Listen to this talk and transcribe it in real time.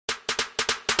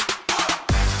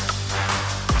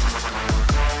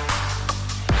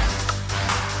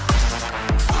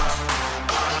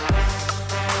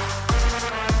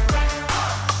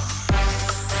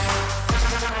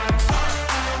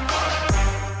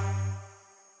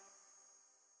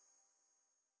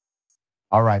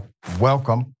All right,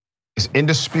 welcome. It's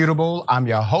indisputable. I'm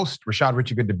your host, Rashad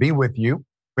Richey. Good to be with you.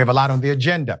 We have a lot on the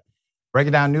agenda.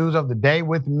 Breaking down news of the day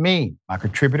with me, my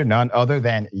contributor, none other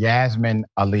than Yasmin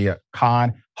Aliyah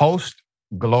Khan, host,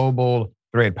 Global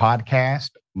Thread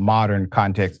Podcast, Modern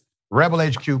Context, Rebel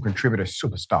HQ contributor,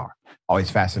 superstar. Always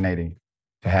fascinating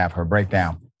to have her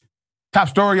breakdown. Top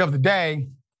story of the day,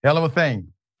 hell of a thing.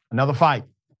 Another fight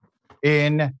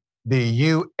in the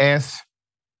U.S.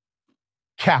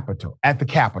 Capitol, at the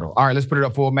Capitol. All right, let's put it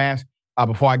up full mass.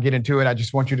 Before I get into it, I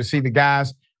just want you to see the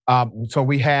guys. So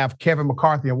we have Kevin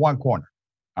McCarthy in one corner,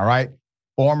 all right?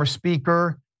 Former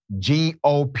Speaker,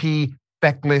 GOP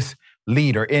feckless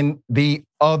leader. In the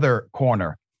other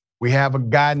corner, we have a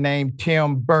guy named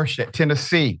Tim Burchett,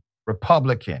 Tennessee,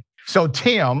 Republican. So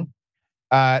Tim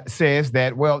says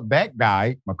that, well, that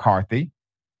guy, McCarthy,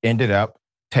 ended up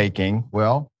taking,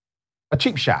 well, a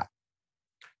cheap shot.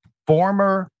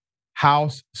 Former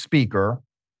House Speaker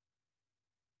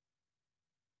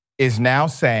is now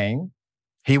saying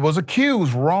he was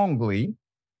accused wrongly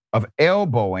of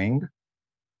elbowing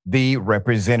the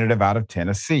representative out of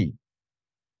Tennessee,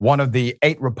 one of the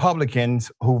 8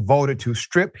 Republicans who voted to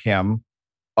strip him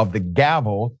of the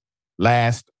gavel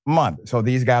last month. So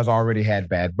these guys already had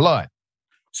bad blood.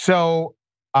 So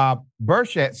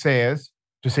Burchett says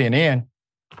to CNN,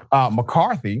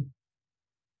 McCarthy,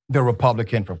 the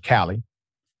Republican from Cali,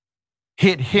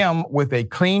 hit him with a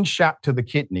clean shot to the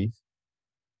kidneys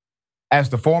as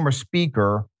the former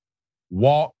speaker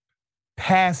walked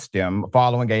past him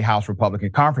following a House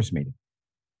Republican conference meeting.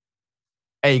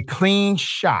 A clean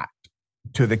shot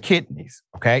to the kidneys,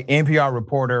 okay? NPR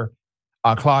reporter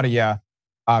Claudia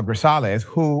Grisales,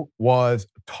 who was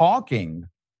talking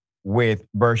with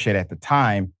Burchett at the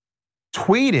time,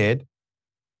 tweeted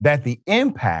that the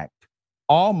impact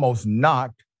almost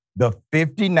knocked the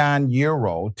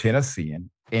 59-year-old Tennessean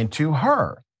into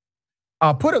her.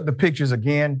 I'll put up the pictures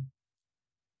again.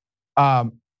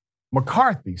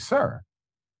 McCarthy, sir,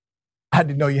 I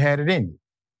didn't know you had it in you.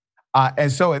 And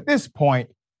so at this point,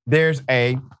 there's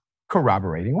a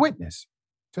corroborating witness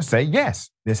to say, yes,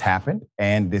 this happened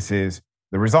and this is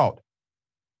the result.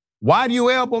 Why do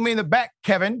you elbow me in the back,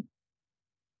 Kevin?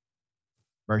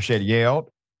 Burchett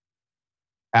yelled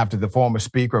after the former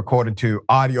speaker, according to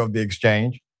audio of the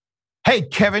exchange. Hey,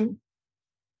 Kevin,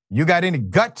 you got any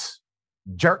guts,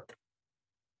 jerk?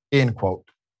 End quote.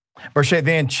 Burchett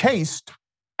then chased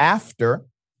after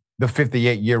the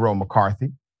 58-year-old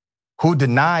McCarthy, who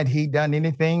denied he'd done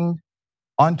anything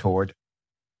untoward.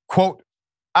 Quote,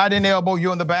 I didn't elbow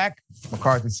you in the back,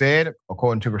 McCarthy said,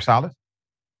 according to Grisales.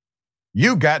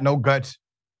 You got no guts.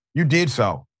 You did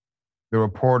so, the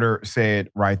reporter said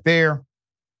right there.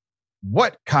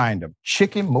 What kind of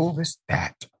chicken move is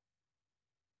that?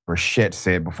 Burchett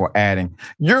said before adding,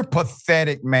 you're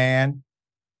pathetic, man.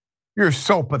 You're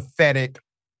so pathetic.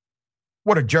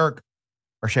 What a jerk.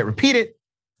 Burchett repeated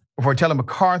before telling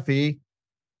McCarthy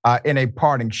in a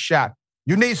parting shot,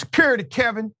 you need security,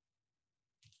 Kevin.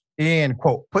 End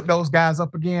quote. Put those guys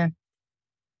up again.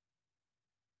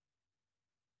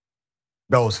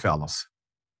 Those fellas.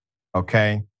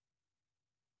 Okay.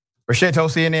 Burchett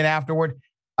told CNN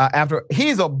after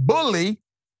he's a bully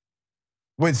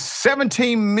with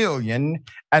 17 million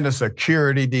and a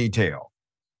security detail.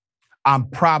 I'm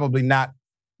probably not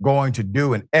going to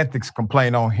do an ethics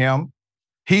complaint on him.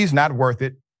 He's not worth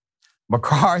it.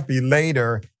 McCarthy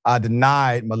later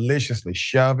denied maliciously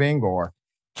shoving or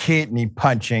kidney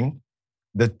punching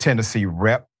the Tennessee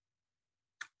rep.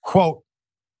 Quote,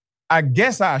 I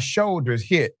guess our shoulders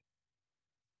hit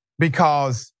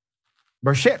because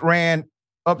Burchett ran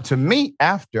up to me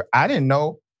after I didn't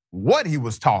know what he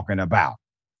was talking about,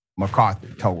 McCarthy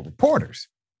told reporters.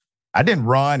 I didn't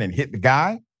run and hit the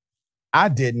guy. I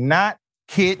did not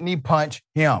kidney punch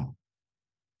him.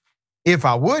 If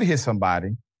I would hit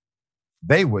somebody,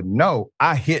 they would know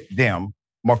I hit them,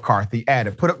 McCarthy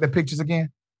added. Put up the pictures again.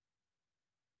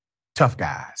 Tough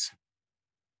guys.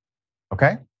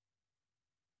 Okay?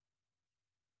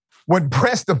 When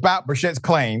pressed about Burchett's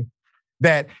claim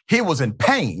that he was in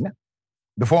pain,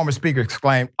 the former speaker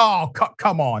exclaimed, oh,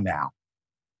 come on now.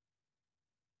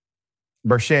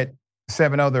 Burchett,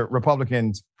 7 other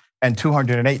Republicans, and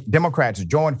 208 Democrats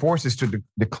joined forces to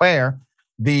declare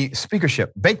the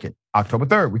speakership vacant October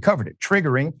 3rd. We covered it,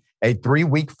 triggering a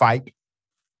 3-week fight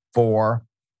for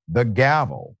the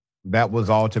gavel that was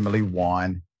ultimately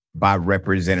won by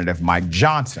Representative Mike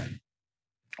Johnson.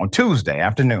 On Tuesday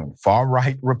afternoon,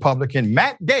 far-right Republican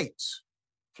Matt Gaetz,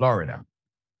 Florida,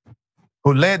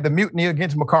 who led the mutiny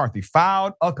against McCarthy,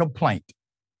 filed a complaint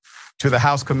to the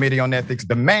House Committee on Ethics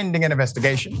demanding an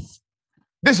investigation.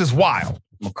 This is wild,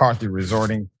 McCarthy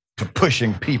resorting to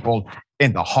pushing people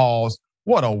in the halls.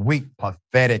 What a weak,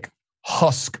 pathetic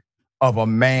husk of a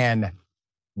man,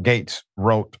 Gates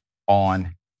wrote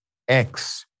on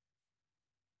X.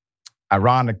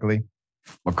 Ironically,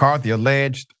 McCarthy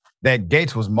alleged that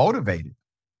Gates was motivated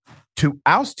to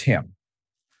oust him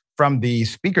from the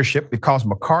speakership because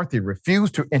McCarthy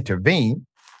refused to intervene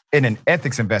in an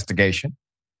ethics investigation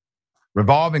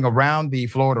revolving around the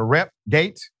Florida rep.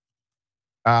 Gates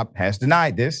has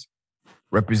denied this.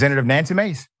 Representative Nancy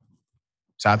Mace,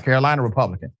 South Carolina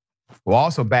Republican, who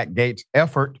also backed Gates'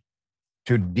 effort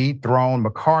to dethrone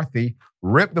McCarthy,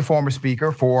 ripped the former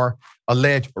speaker for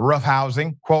alleged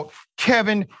roughhousing. Quote,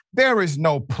 Kevin, there is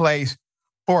no place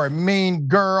for a mean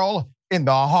girl in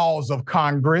the halls of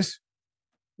Congress,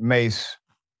 Mace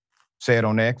said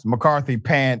on X. McCarthy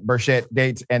panned Burchett,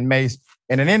 Gates, and Mace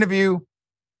in an interview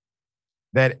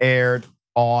that aired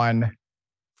on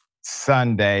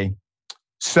Sunday.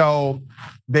 So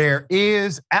there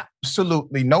is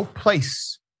absolutely no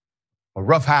place for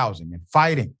roughhousing and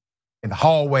fighting in the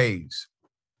hallways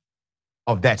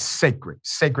of that sacred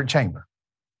chamber.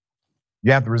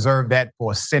 You have to reserve that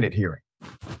for a Senate hearing.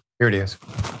 Here it is.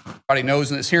 Everybody knows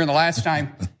this here. And the last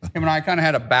time, him and I kind of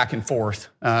had a back and forth.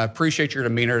 Appreciate your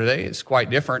demeanor today. It's quite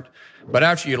different. But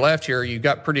after you left here, you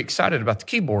got pretty excited about the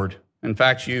keyboard. In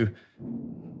fact, you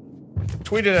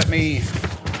tweeted at me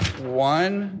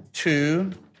 1,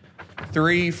 2,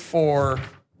 3, 4,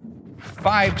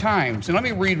 5 times. And let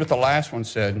me read what the last one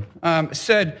said. It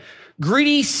said,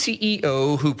 greedy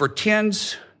CEO who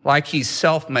pretends like he's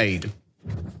self-made.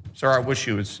 Sir, I wish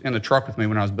you was in the truck with me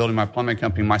when I was building my plumbing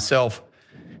company. Myself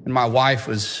and my wife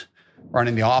was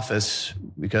running the office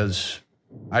because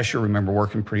I sure remember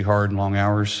working pretty hard and long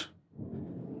hours.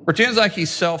 Pretends like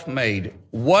he's self-made.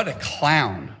 What a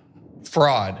clown.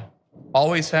 Fraud.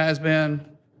 Always has been,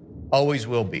 always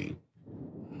will be.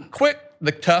 Quit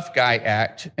the tough guy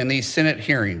act in these Senate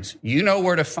hearings. You know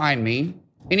where to find me.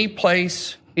 Any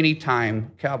place,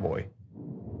 anytime, cowboy.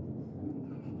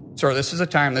 Sir, this is a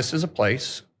time, this is a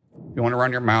place. If you want to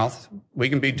run your mouth, we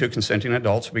can be two consenting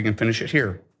adults. We can finish it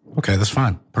here. Okay, that's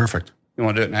fine. Perfect. You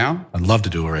want to do it now? I'd love to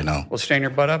do it right now. Well, stand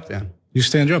your butt up then. You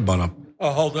stand your butt up.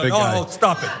 Oh, hold on. Oh,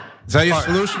 Stop it. Is that your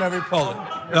solution? Hold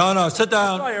it. No, sit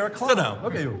down. Sit down.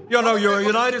 Okay. You're a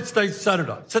United States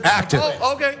Senator. Sit down. Active.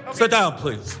 Oh, okay. Sit down,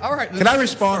 please. All right. Can I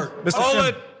respond,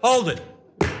 Mr. Hold it.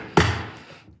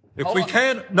 If we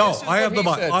can, no, I have the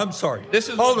mic. I'm sorry. This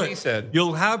is hold what it. He said.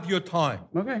 You'll have your time.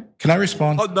 Okay. Can I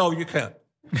respond? Oh, no, you can't.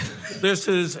 This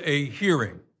is a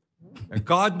hearing. And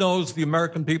God knows the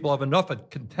American people have enough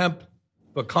contempt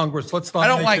for Congress. Let's not I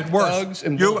don't make like it worse. thugs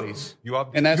and bullies.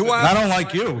 I don't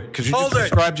like you because you just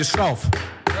described yourself.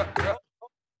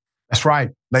 That's right,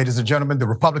 ladies and gentlemen. The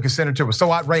Republican senator was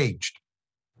so outraged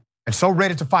and so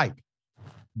ready to fight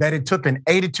that it took an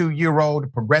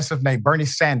 82-year-old progressive named Bernie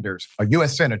Sanders, a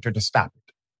U.S. senator, to stop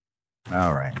it.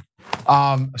 All right.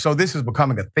 So this is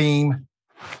becoming a theme.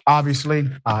 Obviously,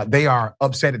 they are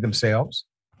upset at themselves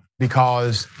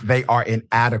because they are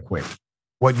inadequate.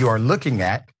 What you are looking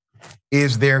at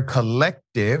is their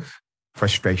collective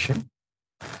frustration,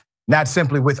 not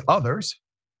simply with others,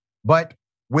 but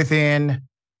within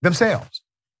themselves.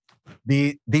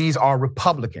 These are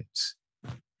Republicans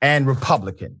and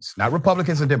Republicans, not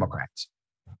Republicans and Democrats.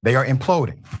 They are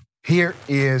imploding. Here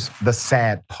is the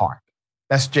sad part.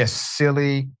 That's just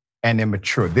silly and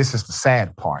immature. This is the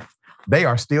sad part. They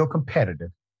are still competitive.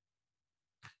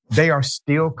 They are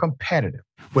still competitive.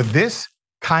 With this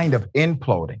kind of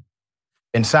imploding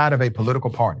inside of a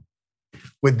political party,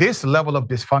 with this level of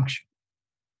dysfunction,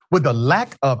 with the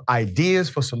lack of ideas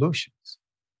for solutions,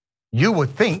 you would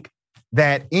think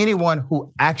that anyone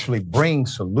who actually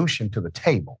brings solution to the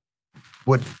table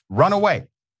would run away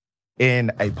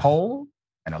in a poll,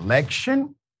 an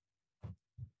election,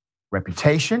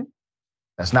 reputation.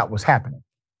 That's not what's happening.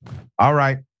 All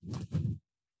right.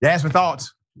 Yasmin,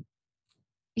 thoughts?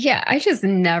 Yeah, I just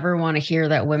never want to hear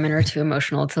that women are too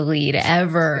emotional to lead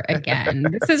ever again.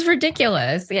 This is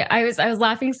ridiculous. Yeah, I was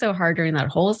laughing so hard during that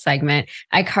whole segment.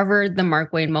 I covered the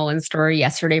Mark Wayne Mullin story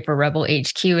yesterday for Rebel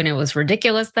HQ, and it was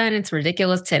ridiculous then. It's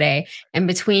ridiculous today. And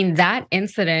between that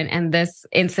incident and this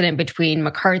incident between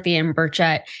McCarthy and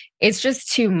Burchett, it's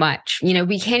just too much. You know,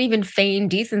 we can't even feign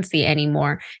decency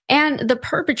anymore. And the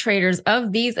perpetrators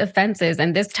of these offenses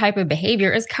and this type of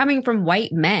behavior is coming from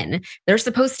white men. They're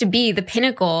supposed to be the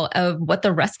pinnacle of what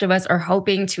the rest of us are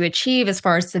hoping to achieve as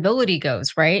far as civility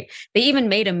goes, right? They even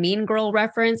made a mean girl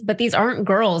reference, but these aren't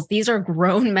girls. These are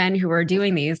grown men who are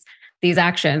doing these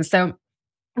actions. So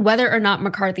whether or not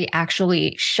McCarthy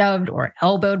actually shoved or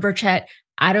elbowed Burchett,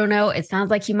 I don't know. It sounds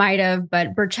like he might have,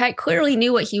 but Burchett clearly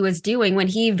knew what he was doing when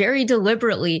he very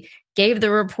deliberately gave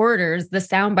the reporters the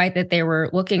soundbite that they were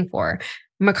looking for.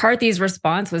 McCarthy's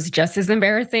response was just as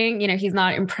embarrassing. He's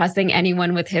not impressing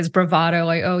anyone with his bravado,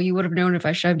 like, oh, you would have known if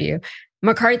I shoved you.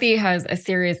 McCarthy has a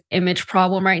serious image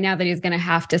problem right now that he's going to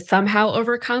have to somehow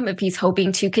overcome if he's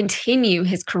hoping to continue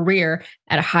his career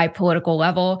at a high political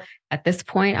level. At this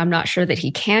point, I'm not sure that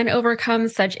he can overcome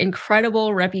such incredible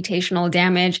reputational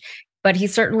damage, but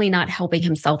he's certainly not helping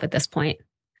himself at this point.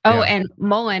 Oh, and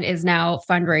Mullen is now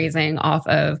fundraising off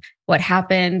of what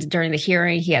happened during the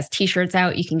hearing. He has T-shirts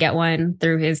out. You can get one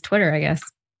through his Twitter, I guess.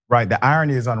 Right. The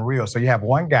irony is unreal. So you have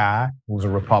one guy who's a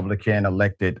Republican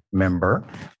elected member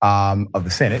of the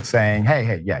Senate saying,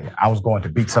 hey, I was going to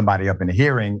beat somebody up in the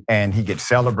hearing, and he gets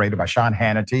celebrated by Sean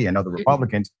Hannity and other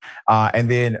Republicans. And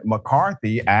then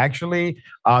McCarthy actually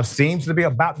seems to be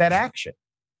about that action.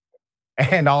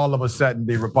 And all of a sudden,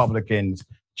 the Republicans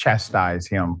chastise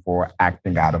him for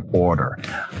acting out of order.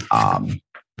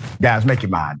 Guys, make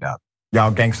your mind up. Y'all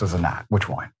gangsters or not? Which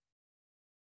one?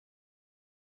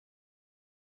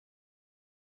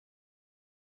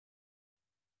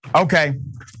 Okay.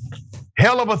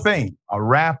 Hell of a thing. A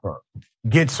rapper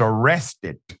gets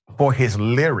arrested for his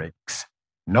lyrics.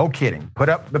 No kidding. Put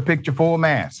up the picture full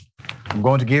mask. I'm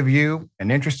going to give you an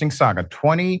interesting saga.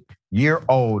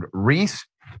 20-year-old Reese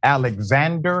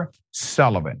Alexander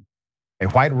Sullivan, a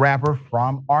white rapper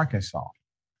from Arkansas,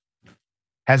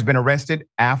 has been arrested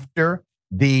after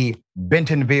the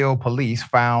Bentonville police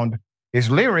found his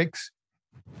lyrics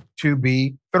to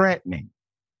be threatening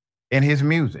in his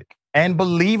music and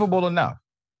believable enough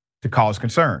to cause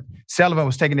concern. Sullivan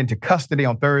was taken into custody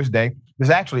on Thursday. This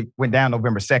actually went down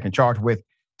November 2nd, charged with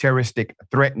terroristic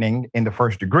threatening in the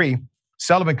first degree.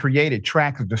 Sullivan created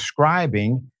tracks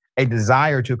describing a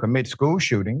desire to commit school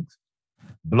shootings,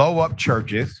 blow up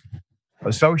churches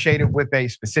associated with a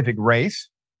specific race,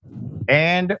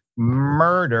 and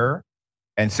murder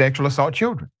and sexual assault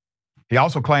children. He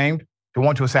also claimed to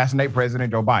want to assassinate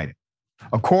President Joe Biden.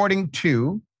 According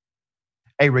to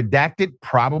a redacted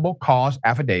probable cause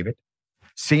affidavit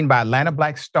seen by Atlanta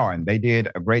Black Star, and they did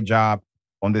a great job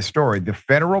on this story, the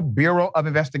Federal Bureau of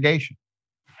Investigation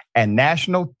and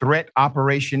National Threat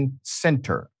Operation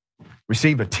Center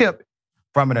received a tip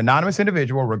from an anonymous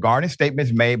individual regarding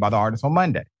statements made by the artist on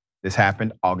Monday. This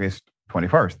happened August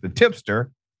 21st. The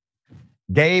tipster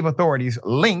gave authorities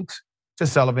links to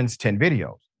Sullivan's 10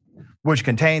 videos, which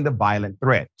contained the violent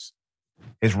threats.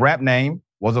 His rap name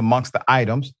was amongst the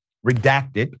items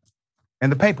redacted in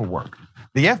the paperwork.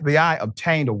 The FBI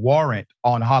obtained a warrant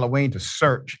on Halloween to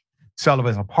search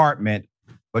Sullivan's apartment,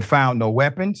 but found no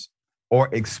weapons or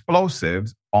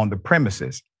explosives on the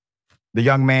premises. The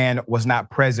young man was not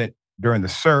present during the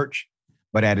search,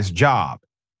 but at his job.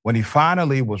 When he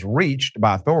finally was reached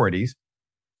by authorities,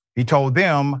 he told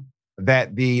them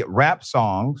that the rap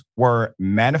songs were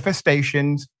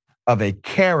manifestations of a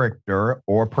character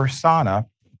or persona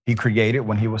he created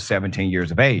when he was 17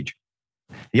 years of age.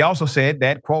 He also said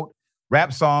that, quote,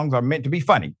 rap songs are meant to be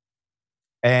funny,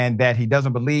 and that he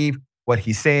doesn't believe what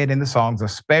he said in the songs,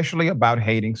 especially about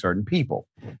hating certain people,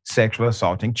 sexually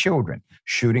assaulting children,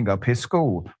 shooting up his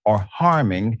school, or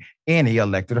harming any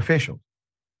elected officials.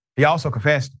 He also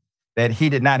confessed that he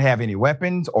did not have any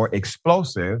weapons or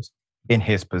explosives in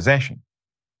his possession.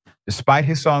 Despite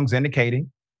his songs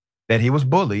indicating that he was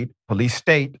bullied, police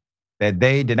state that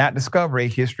they did not discover a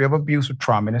history of abuse or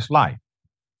trauma in his life.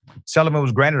 Sullivan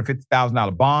was granted a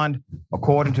 $50,000 bond,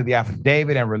 according to the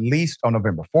affidavit, and released on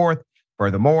November 4th.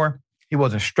 Furthermore, he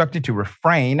was instructed to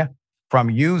refrain from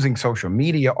using social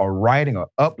media or writing or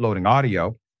uploading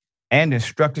audio, and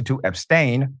instructed to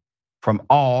abstain from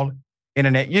all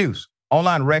internet use.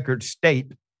 Online records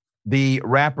state the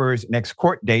rapper's next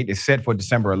court date is set for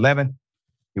December 11th.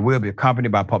 He will be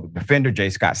accompanied by public defender J.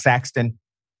 Scott Saxton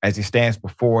as he stands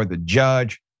before the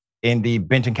judge in the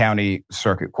Benton County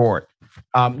Circuit Court.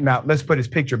 Now, let's put his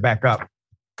picture back up.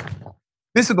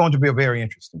 This is going to be a very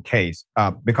interesting case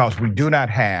because we do not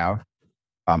have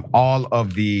all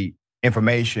of the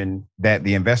information that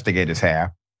the investigators have.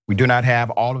 We do not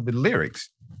have all of the lyrics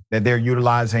that they're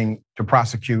utilizing to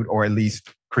prosecute or at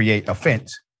least create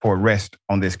offense for arrest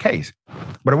on this case.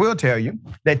 But I will tell you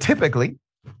that typically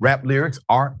rap lyrics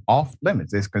are off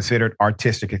limits. It's considered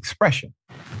artistic expression.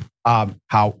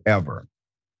 However,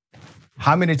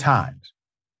 how many times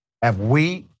have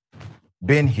we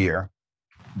been here,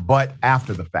 but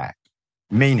after the fact?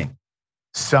 Meaning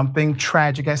something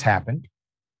tragic has happened.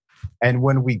 And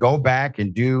when we go back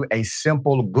and do a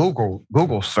simple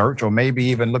Google search, or maybe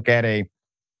even look at a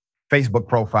Facebook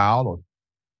profile or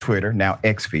Twitter, now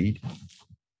X feed,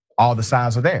 all the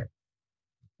signs are there.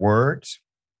 words,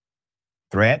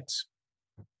 threats,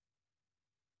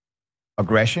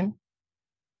 aggression,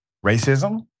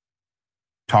 racism,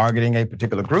 targeting a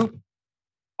particular group.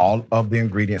 All of the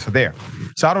ingredients are there.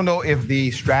 So I don't know if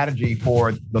the strategy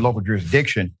for the local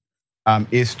jurisdiction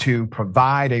is to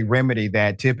provide a remedy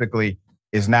that typically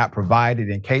is not provided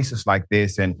in cases like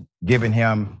this, and giving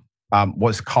him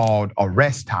what's called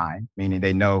arrest time, meaning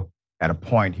they know at a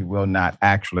point he will not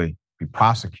actually be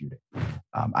prosecuted.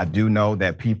 I do know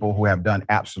that people who have done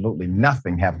absolutely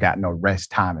nothing have gotten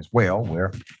arrest time as well,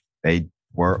 where they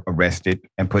were arrested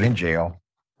and put in jail,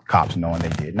 cops knowing they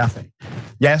did nothing.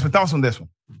 Yes, but thoughts on this one?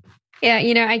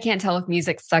 Yeah, I can't tell if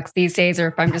music sucks these days or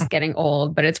if I'm just getting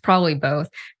old, but it's probably both.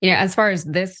 As far as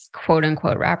this quote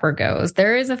unquote rapper goes,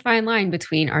 there is a fine line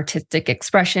between artistic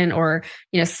expression or,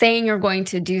 saying you're going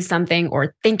to do something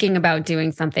or thinking about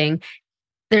doing something.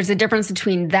 There's a difference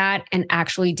between that and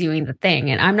actually doing the thing.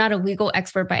 And I'm not a legal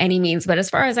expert by any means, but as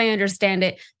far as I understand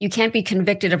it, you can't be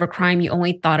convicted of a crime you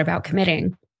only thought about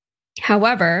committing.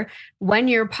 However, when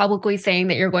you're publicly saying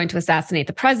that you're going to assassinate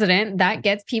the president, that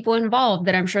gets people involved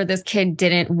that I'm sure this kid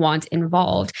didn't want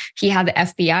involved. He had the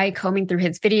FBI combing through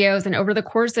his videos, and over the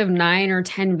course of 9 or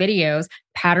 10 videos,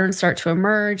 patterns start to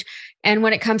emerge. And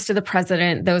when it comes to the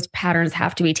president, those patterns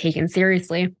have to be taken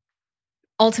seriously.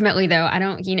 Ultimately, though,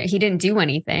 he didn't do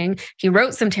anything. He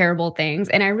wrote some terrible things.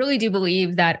 And I really do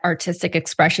believe that artistic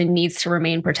expression needs to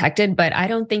remain protected, but I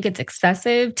don't think it's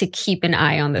excessive to keep an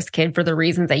eye on this kid for the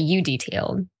reasons that you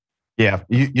detailed. Yeah,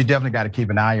 you definitely got to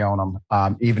keep an eye on them,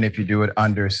 even if you do it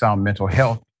under some mental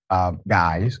health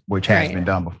guise, which has been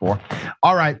done before.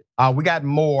 All right, we got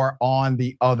more on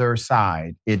the other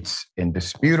side. It's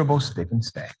indisputable, stick and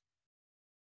stay.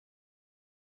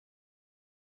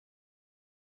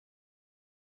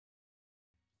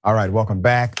 All right, welcome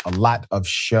back. A lot of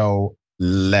show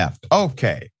left.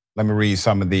 Okay, let me read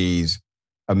some of these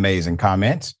amazing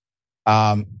comments.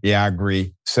 Yeah, I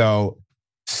agree. So,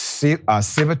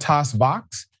 Civitas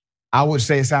Vox, I would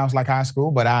say it sounds like high school,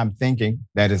 but I'm thinking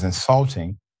that is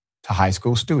insulting to high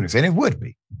school students, and it would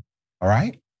be. All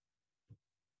right?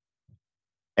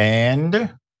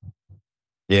 And,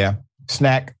 yeah,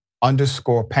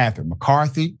 Snack_Panther.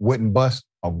 McCarthy wouldn't bust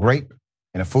a grape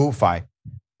in a food fight,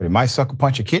 but it might suck a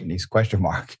punch of kidneys, ?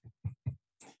 Snack_Panther.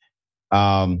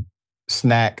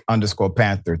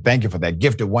 Thank you for that.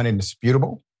 Gifted one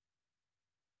indisputable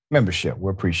membership. We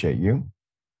appreciate you.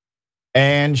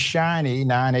 And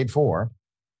Shiny984.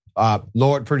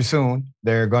 Lord, pretty soon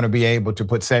they're going to be able to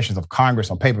put sessions of Congress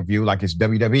on pay-per-view like it's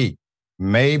WWE.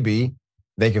 Maybe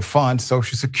they could fund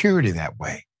Social Security that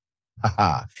way.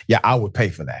 Yeah, I would pay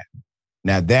for that.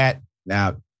 Now,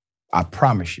 I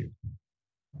promise you,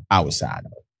 I would sign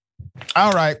up.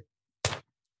 All right.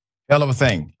 Hell of a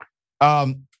thing.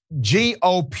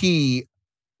 GOP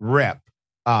rep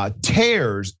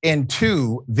tears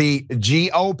into the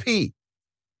GOP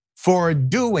for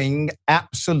doing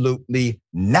absolutely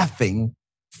nothing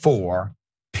for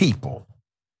people.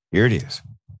 Here it is.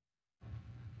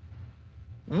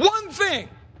 One thing.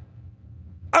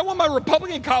 I want my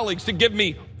Republican colleagues to give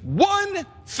me one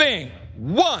thing,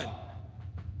 one,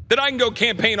 that I can go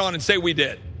campaign on and say we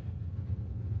did.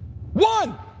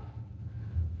 One.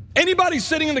 Anybody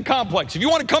sitting in the complex, if you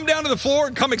want to come down to the floor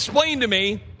and come explain to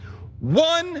me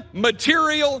one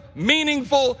material,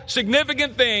 meaningful,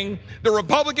 significant thing the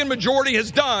Republican majority has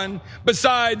done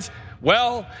besides,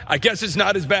 well, I guess it's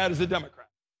not as bad as the Democrats.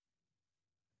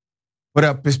 Put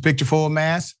up this picture full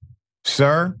mass.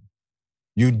 Sir,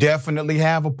 you definitely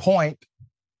have a point,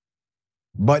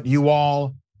 but you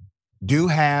all do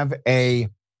have a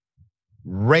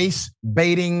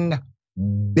race-baiting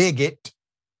bigot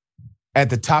at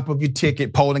the top of your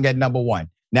ticket, polling at number 1.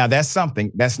 Now, that's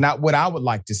something. That's not what I would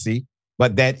like to see,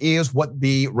 but that is what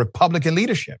the Republican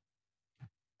leadership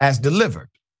has delivered.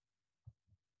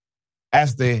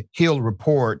 As the Hill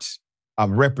reports,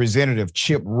 Representative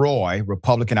Chip Roy,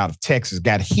 Republican out of Texas,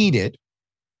 got heated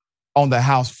on the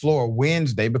House floor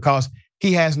Wednesday because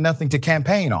he has nothing to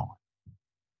campaign on.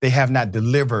 They have not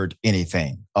delivered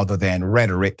anything other than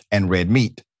rhetoric and red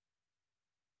meat.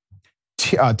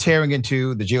 Tearing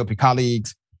into the GOP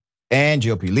colleagues and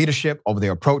GOP leadership over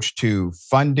their approach to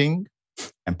funding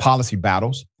and policy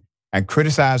battles, and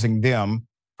criticizing them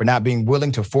for not being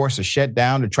willing to force a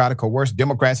shutdown to try to coerce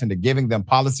Democrats into giving them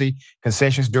policy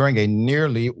concessions during a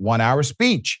nearly 1-hour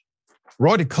speech.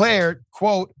 Roy declared,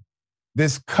 quote,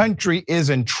 "This country is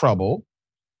in trouble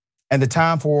and the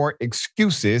time for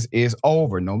excuses is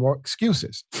over. No more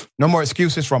excuses. No more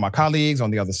excuses from my colleagues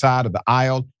on the other side of the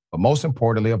aisle. But most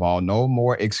importantly of all, no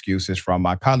more excuses from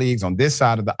my colleagues on this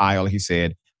side of the aisle," he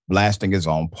said, blasting his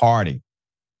own party.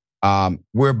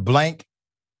 We're blank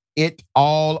it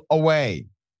all away,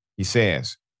 he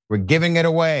says. We're giving it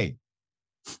away.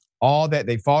 All that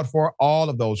they fought for, all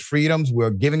of those freedoms, we're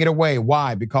giving it away.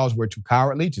 Why? Because we're too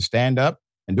cowardly to stand up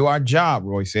and do our job,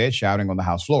 Roy said, shouting on the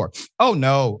House floor. Oh,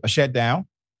 no, a shutdown?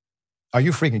 Are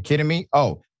you freaking kidding me?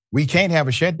 Oh, we can't have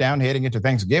a shutdown heading into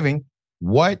Thanksgiving.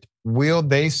 What will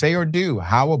they say or do?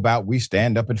 How about we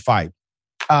stand up and fight?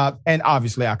 And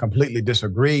obviously, I completely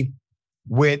disagree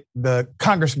with the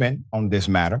congressman on this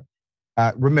matter.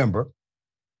 Remember,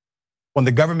 when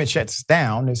the government shuts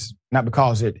down, it's not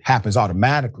because it happens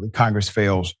automatically. Congress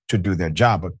fails to do their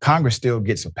job, but Congress still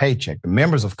gets a paycheck. The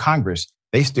members of Congress,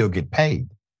 they still get paid,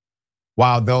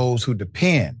 while those who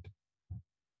depend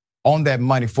on that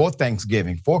money for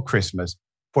Thanksgiving, for Christmas,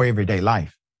 for everyday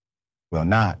life will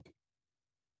not.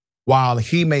 While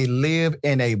he may live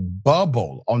in a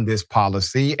bubble on this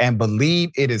policy and believe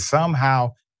it is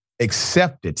somehow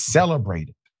accepted,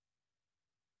 celebrated,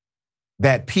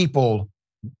 that people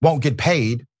won't get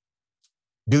paid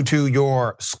due to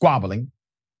your squabbling.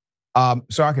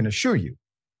 So I can assure you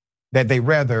that they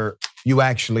rather you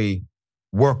actually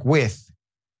work with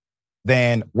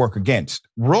than work against.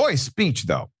 Roy's speech,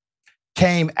 though,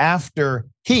 came after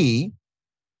he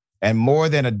and more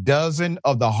than a dozen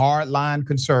of the hardline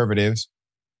conservatives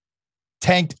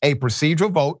tanked a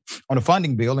procedural vote on a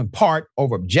funding bill in part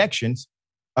over objections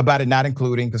about it not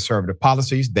including conservative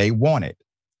policies they wanted,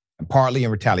 and partly in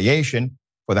retaliation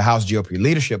for the House GOP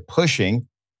leadership pushing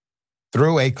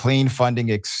through a clean funding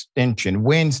extension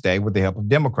Wednesday with the help of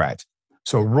Democrats.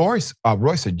 So Roy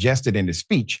suggested in his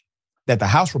speech that the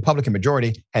House Republican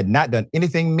majority had not done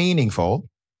anything meaningful.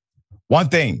 One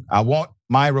thing, I want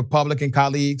my Republican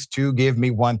colleagues to give me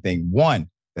one thing. One,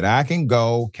 that I can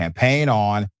go campaign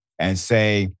on and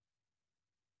say,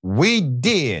 we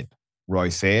did, Roy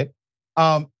said.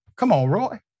 Come on,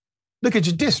 Roy. Look at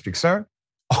your district, sir.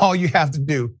 All you have to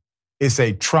do is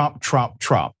say Trump, Trump,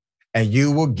 Trump, and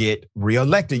you will get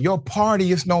reelected. Your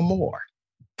party is no more.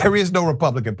 There is no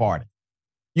Republican Party.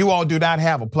 You all do not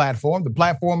have a platform. The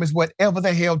platform is whatever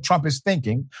the hell Trump is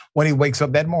thinking when he wakes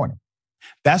up that morning.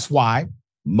 That's why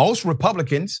most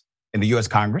Republicans in the US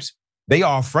Congress, they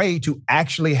are afraid to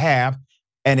actually have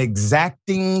an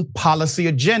exacting policy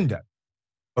agenda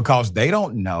because they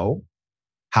don't know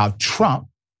how Trump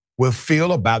will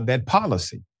feel about that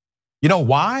policy. You know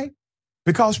why?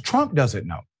 Because Trump doesn't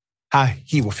know how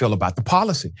he will feel about the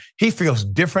policy. He feels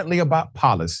differently about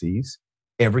policies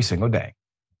every single day.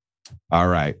 All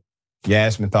right.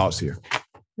 Yasmin, thoughts here.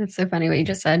 That's so funny what you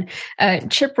just said.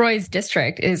 Chip Roy's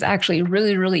district is actually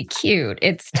really, really cute.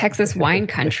 It's Texas wine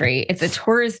country. It's a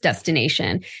tourist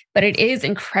destination, but it is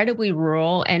incredibly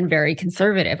rural and very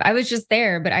conservative. I was just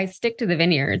there, but I stick to the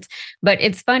vineyards. But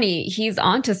it's funny, he's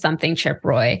onto something, Chip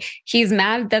Roy. He's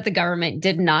mad that the government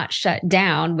did not shut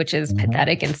down, which is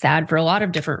pathetic and sad for a lot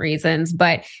of different reasons.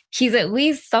 But he's at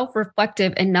least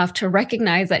self-reflective enough to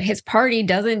recognize that his party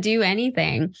doesn't do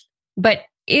anything. But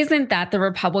isn't that the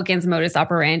Republicans' modus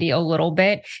operandi a little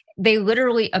bit? They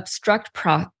literally obstruct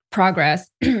progress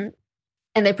and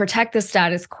they protect the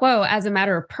status quo as a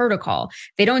matter of protocol.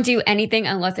 They don't do anything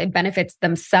unless it benefits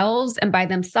themselves. And by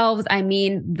themselves, I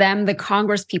mean them, the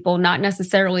Congress people, not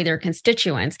necessarily their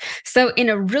constituents. So in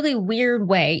a really weird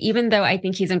way, even though I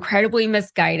think he's incredibly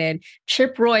misguided,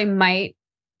 Chip Roy might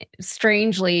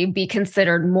strangely be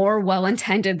considered more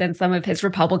well-intended than some of his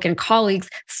Republican colleagues,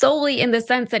 solely in the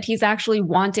sense that he's actually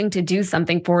wanting to do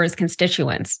something for his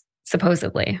constituents,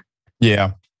 supposedly.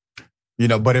 Yeah. You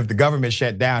know, but if the government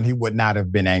shut down, he would not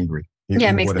have been angry. He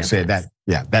would have said that.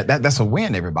 Yeah, that's a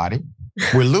win, everybody.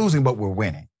 We're losing, but we're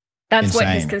winning. That's what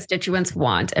his constituents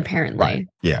want, apparently. Right.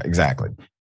 Yeah, exactly.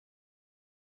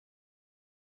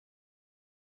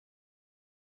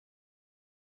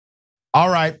 All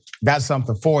right, got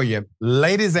something for you.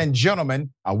 Ladies and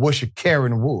gentlemen, I wish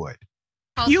Karen would.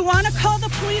 You want to call the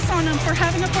police on them for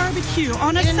having a barbecue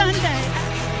on a Sunday.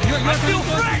 I feel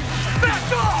free!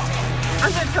 Back off!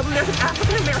 I'm going to tell them there's an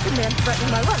African-American man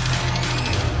threatening my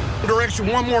life. Direction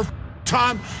one more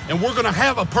time, and we're going to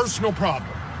have a personal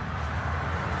problem.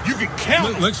 You can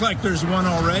count it. Looks like there's one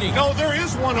already. No, there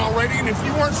is one already, and if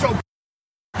you weren't so,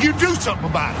 you do something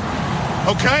about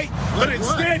it, okay? But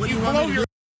instead, you blow your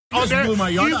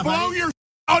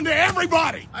onto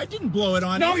everybody. I didn't blow it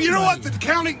on No, anybody. You know what? The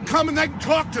county can come and they can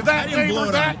talk to that neighbor,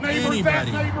 that neighbor, that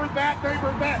neighbor, that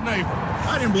neighbor, that neighbor.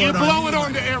 I didn't blow it on You blow it anybody.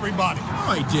 onto everybody. No,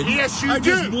 I didn't. Yes, you I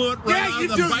do. just blew it right out of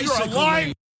the bicycle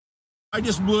lane. I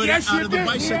just blew it out of the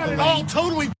bicycle lane. All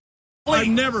totally I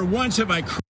never once have I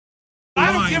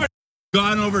don't give a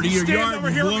gone over to your yard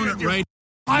and here blown it right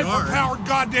in your yard. High-powered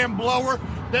goddamn blower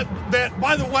that,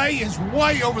 by the way, is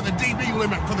way over the dB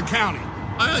limit for the county.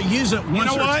 I use it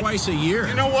once or twice a year.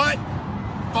 You know what?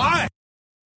 Fine.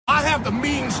 I have the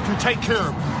means to take care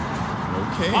of it.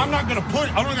 Okay. I'm not gonna put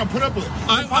up with it.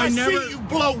 If I see you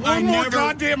blow one more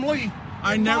goddamn leaf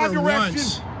in my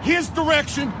direction, his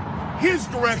direction,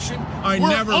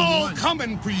 we're all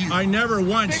coming for you. I never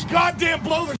once. Then goddamn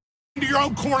blow the into your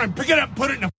own corn and pick it up and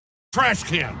put it in a trash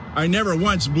can. I never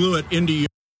once blew it into you.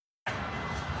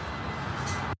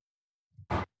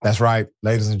 That's right,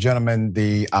 ladies and gentlemen.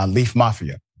 The Leaf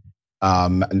Mafia,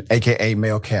 aka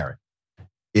Mel Carey,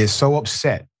 is so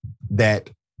upset that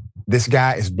this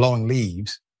guy is blowing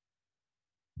leaves.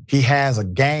 He has a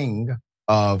gang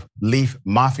of Leaf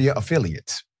Mafia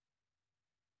affiliates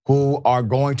who are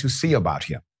going to see about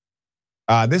him.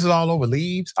 This is all over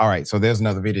leaves. All right, so there's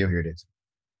another video. Here it is.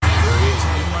 There he is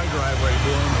in my driveway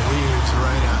blowing the leaves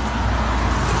right out.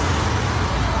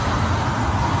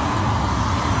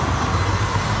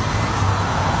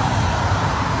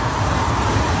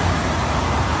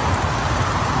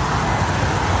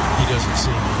 He doesn't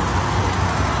see me.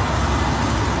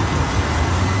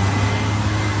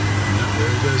 There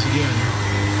he goes again.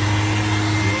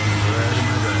 Right in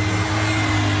my driveway.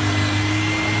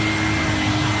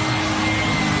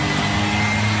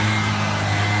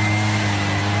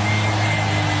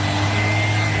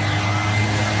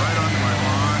 Right onto my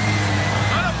lawn.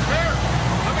 I don't care.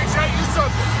 Let me tell you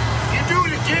something. You do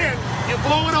it again, you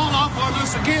blow it all off on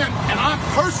us again, and I'm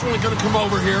personally going to come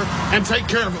over here and take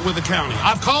care of it with the county.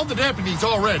 I've called the deputies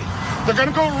already. They're going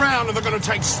to go around and they're going to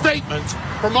take statements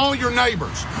from all your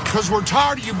neighbors because we're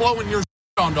tired of you blowing your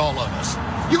onto all of us.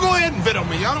 You go ahead and video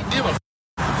me. I don't give a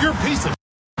You're a piece of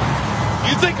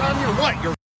You think I'm your what?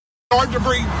 Your yard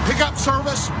debris pickup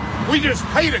service? We just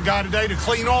paid a guy today to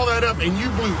clean all that up, and you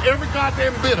blew every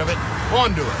goddamn bit of it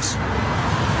onto us.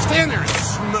 Stand there and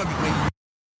smug at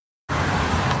me.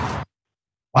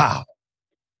 Wow.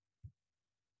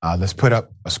 Let's put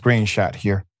up a screenshot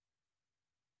here.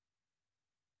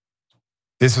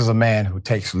 This is a man who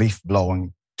takes leaf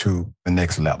blowing to the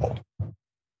next level.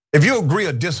 If you agree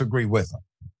or disagree with him,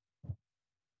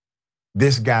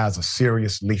 this guy's a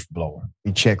serious leaf blower.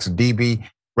 He checks DB,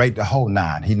 rate the whole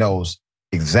nine. He knows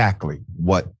exactly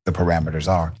what the parameters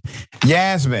are.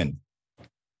 Yasmin,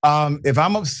 if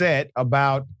I'm upset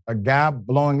about a guy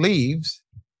blowing leaves,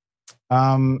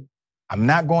 I'm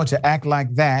not going to act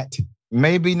like that.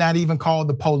 Maybe not even call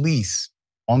the police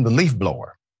on the leaf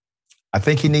blower. I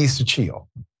think he needs to chill.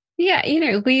 Yeah,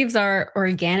 leaves are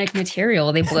organic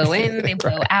material. They blow in, they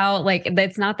blow out. Like,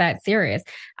 that's not that serious.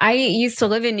 I used to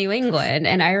live in New England,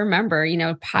 and I remember,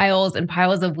 piles and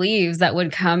piles of leaves that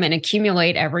would come and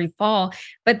accumulate every fall.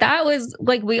 But that was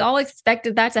like, we all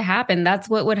expected that to happen. That's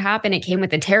what would happen. It came with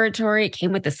the territory. It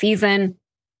came with the season.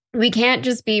 We can't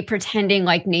just be pretending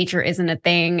like nature isn't a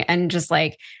thing and just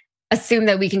like assume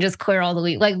that we can just clear all the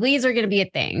leaves. Like, leaves are going to be a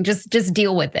thing. Just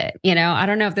deal with it. I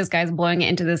don't know if this guy's blowing it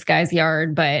into this guy's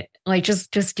yard, but like,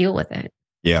 just deal with it.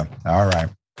 Yeah. All right.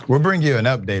 We'll bring you an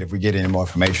update if we get any more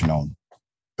information on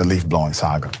the leaf blowing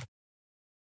saga.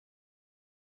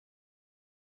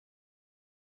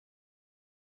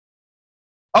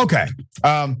 Okay.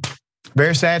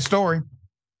 Very sad story.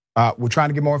 We're trying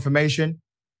to get more information.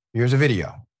 Here's a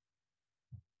video.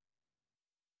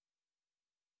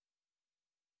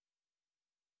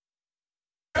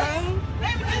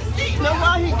 Now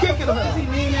why he kicking her? He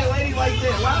mean that lady like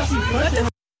that? Why is he pushing her?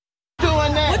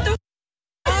 Doing that? What the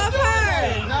f***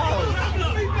 her?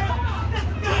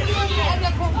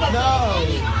 No.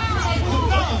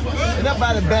 And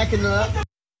nobody backing up.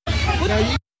 Now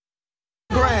you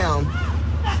ground.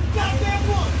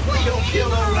 You don't kill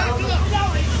her around.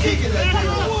 Kicking that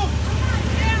girl.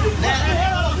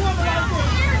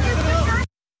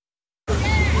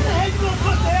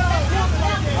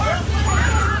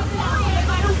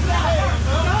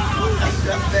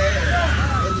 That's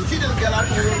bad. And she just got out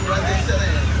the room right there, sit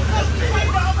down. That's bad.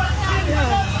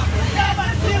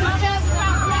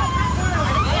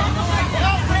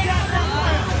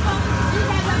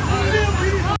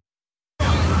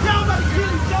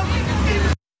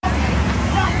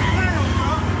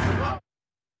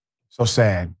 So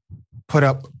sad. Put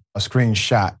up a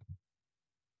screenshot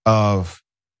of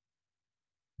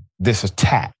this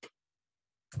attack.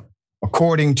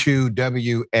 According to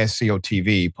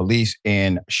WSCO-TV, police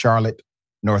in Charlotte,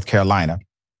 North Carolina,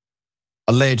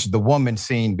 alleged the woman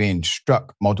seen being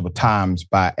struck multiple times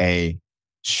by a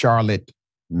Charlotte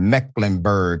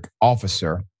Mecklenburg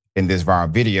officer in this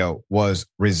viral video was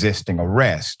resisting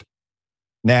arrest.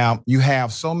 Now, you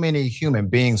have so many human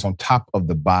beings on top of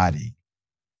the body.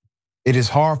 It is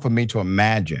hard for me to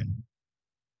imagine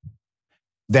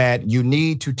that you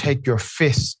need to take your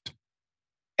fist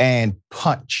and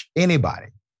punch anybody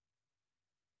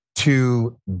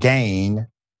to gain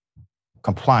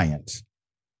compliance.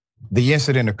 The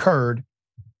incident occurred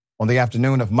on the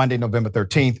afternoon of Monday, November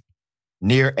 13th,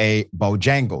 near a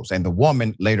Bojangles, and the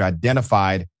woman, later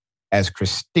identified as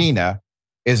Christina,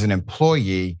 is an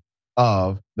employee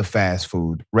of the fast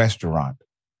food restaurant.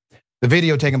 The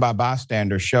video taken by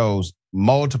bystanders shows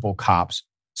multiple cops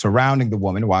surrounding the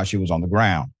woman while she was on the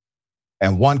ground,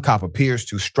 and one cop appears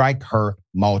to strike her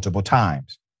multiple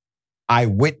times.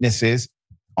 Eyewitnesses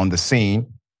on the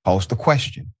scene posed the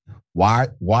question, why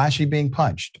is she being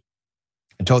punched?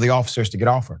 And told the officers to get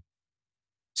off her.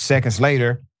 Seconds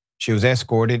later, she was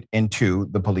escorted into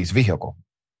the police vehicle.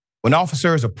 When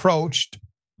officers approached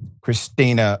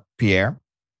Christina Pierre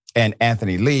and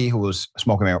Anthony Lee, who was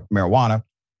smoking marijuana,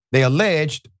 they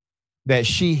alleged that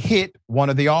she hit one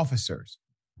of the officers,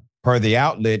 per the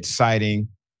outlet citing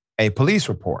a police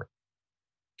report.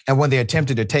 And when they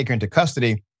attempted to take her into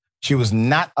custody, she was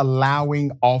not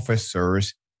allowing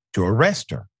officers to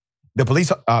arrest her. The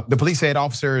police said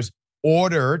officers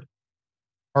ordered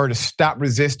her to stop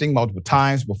resisting multiple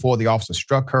times before the officer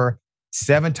struck her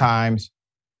 7 times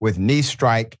with knee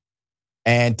strike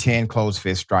and 10 closed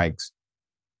fist strikes.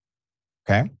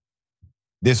 Okay.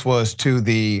 This was to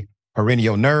the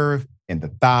peroneal nerve in the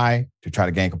thigh to try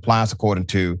to gain compliance, according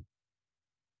to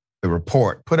the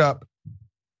report. Put up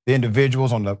the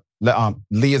individuals on the,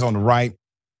 Lee is on the right,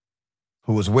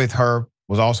 who was with her,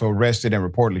 was also arrested and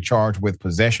reportedly charged with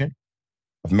possession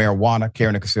of marijuana,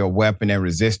 carrying a concealed weapon, and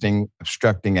resisting,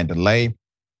 obstructing, and delay.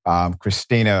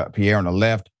 Christina Pierre on the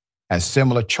left has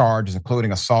similar charges,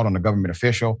 including assault on a government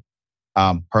official.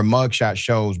 Her mugshot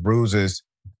shows bruises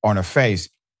on her face.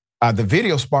 The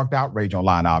video sparked outrage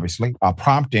online, obviously,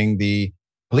 prompting the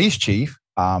police chief,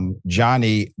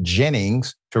 Johnny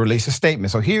Jennings, to release a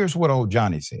statement. So here's what old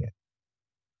Johnny said.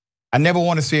 I never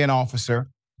want to see an officer,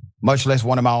 much less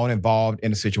one of my own, involved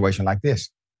in a situation like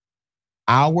this.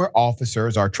 Our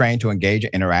officers are trained to engage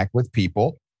and interact with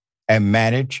people and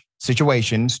manage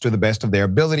situations to the best of their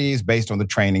abilities based on the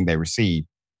training they receive.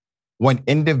 When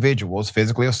individuals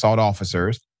physically assault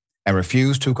officers and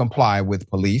refuse to comply with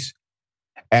police,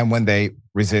 and when they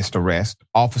resist arrest,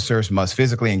 officers must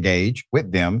physically engage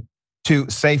with them to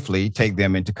safely take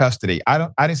them into custody. I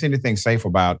didn't see anything safe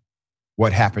about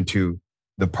what happened to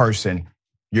the person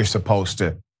you're supposed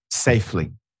to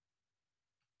safely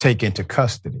take into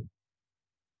custody.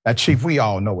 Now, Chief, we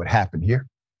all know what happened here.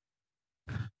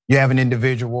 You have an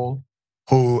individual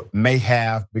who may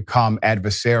have become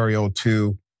adversarial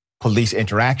to police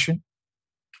interaction.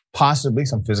 Possibly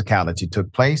some physicality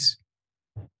took place.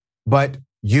 But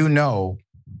you know,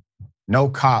 no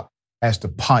cop has to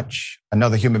punch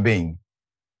another human being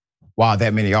while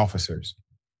that many officers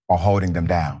are holding them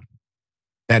down.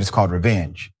 That is called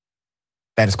revenge.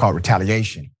 That is called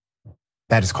retaliation.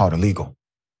 That is called illegal.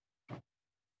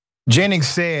 Jennings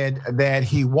said that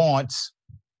he wants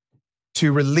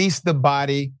to release the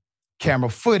body camera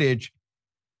footage,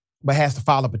 but has to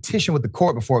file a petition with the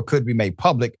court before it could be made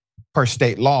public per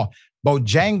state law.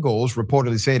 Bojangles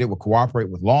reportedly said it would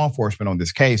cooperate with law enforcement on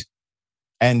this case,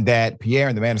 and that Pierre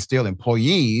and the man are still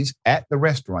employees at the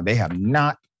restaurant. They have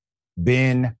not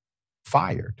been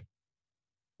fired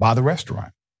by the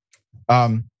restaurant.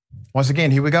 Once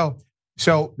again, here we go.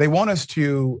 So they want us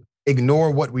to ignore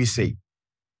what we see.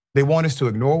 They want us to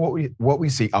ignore what we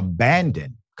see,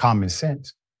 abandon common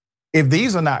sense. If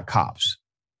these are not cops,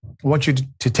 I want you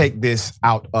to take this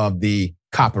out of the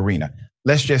cop arena.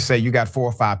 Let's just say you got 4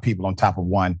 or 5 people on top of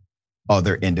one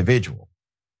other individual.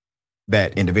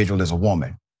 That individual is a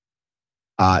woman.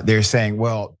 They're saying,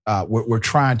 well, we're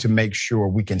trying to make sure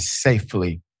we can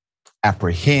safely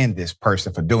apprehend this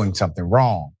person for doing something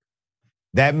wrong.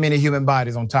 That many human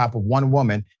bodies on top of one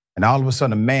woman, and all of a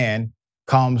sudden a man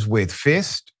comes with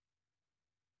fist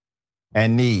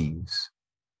and knees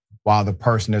while the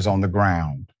person is on the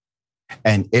ground.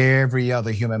 And every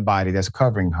other human body that's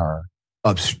covering her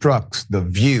obstructs the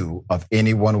view of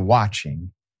anyone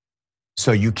watching,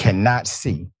 so you cannot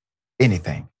see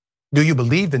anything. Do you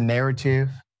believe the narrative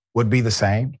would be the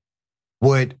same?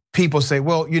 Would people say,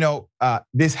 well,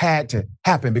 this had to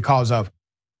happen because of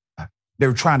they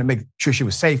were trying to make sure she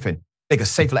was safe and they could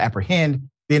safely apprehend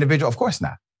the individual? Of course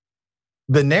not.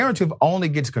 The narrative only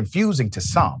gets confusing to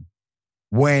some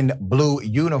when blue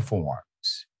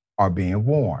uniforms are being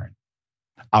worn.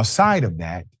 Outside of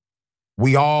that,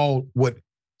 we all would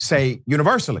say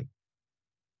universally,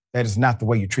 that is not the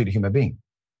way you treat a human being.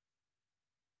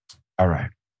 All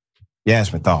right.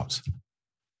 Yasmin, thoughts?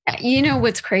 You know,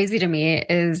 what's crazy to me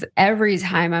is every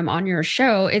time I'm on your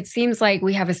show, it seems like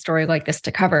we have a story like this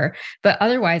to cover. But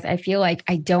otherwise, I feel like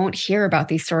I don't hear about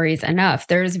these stories enough.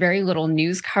 There's very little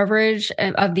news coverage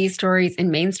of these stories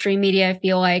in mainstream media. I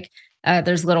feel like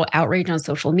there's little outrage on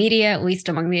social media, at least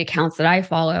among the accounts that I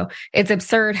follow. It's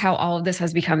absurd how all of this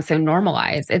has become so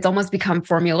normalized. It's almost become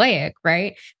formulaic,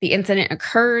 right? The incident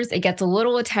occurs, it gets a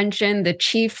little attention, the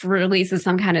chief releases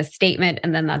some kind of statement,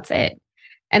 and then that's it.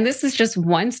 And this is just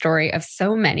one story of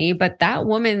so many, but that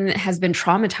woman has been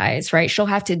traumatized, right? She'll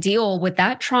have to deal with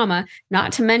that trauma,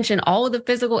 not to mention all of the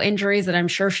physical injuries that I'm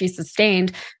sure she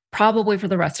sustained probably for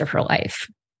the rest of her life.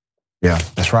 Yeah,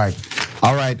 that's right.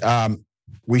 All right.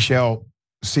 We shall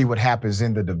see what happens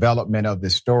in the development of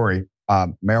this story.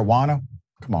 Marijuana,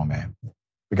 come on, man.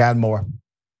 We got more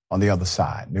on the other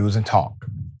side. News and talk.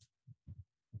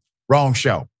 Wrong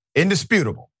show.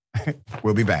 Indisputable.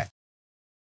 We'll be back.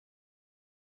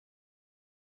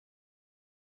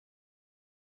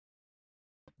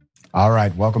 All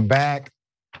right, welcome back.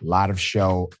 A lot of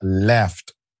show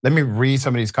left. Let me read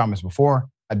some of these comments before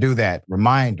I do that.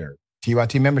 Reminder,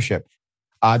 TYT membership.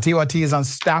 TYT is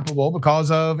unstoppable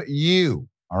because of you,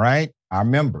 all right? Our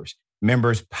members.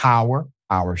 Members power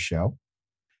our show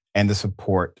and the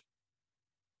support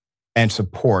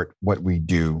what we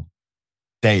do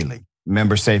daily.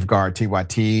 Members safeguard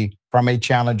TYT from a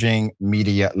challenging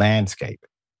media landscape.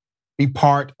 Be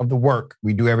part of the work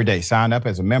we do every day. Sign up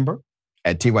as a member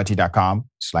at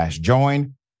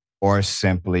tyt.com/join, or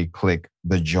simply click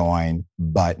the join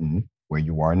button where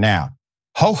you are now.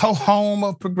 Ho, ho, home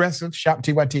of progressive, shop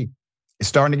TYT. It's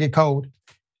starting to get cold.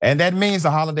 And that means the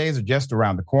holidays are just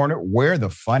around the corner. Wear the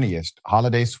funniest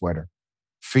holiday sweater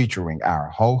featuring our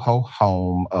ho, ho,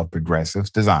 home of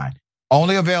progressives design.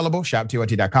 Only available,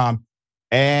 shoptyt.com.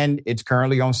 And it's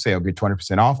currently on sale. Get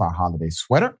 20% off our holiday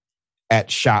sweater at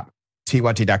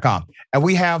shoptyt.com. And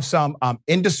we have some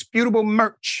indisputable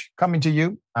merch coming to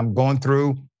you. I'm going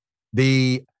through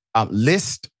the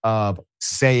list of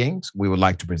sayings we would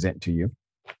like to present to you.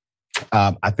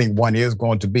 I think one is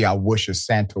going to be, I wish a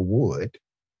Santa would.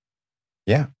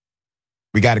 Yeah,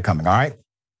 we got it coming, all right?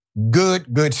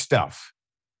 Good stuff.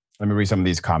 Let me read some of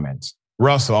these comments.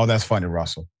 Russell, oh, that's funny,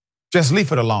 Russell. Just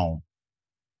leave it alone.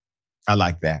 I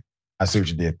like that. I see what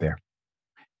you did there.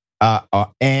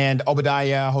 And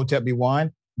Obadiah, Hotep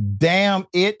B1. Damn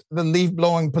it, the leaf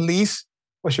blowing police.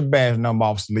 What's your badge number,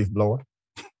 Officer Leaf Blower?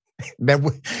 That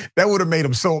would have made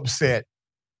him so upset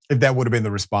if that would have been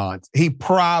the response. He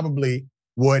probably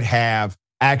would have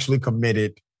actually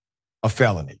committed a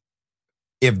felony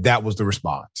if that was the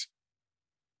response.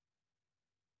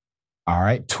 All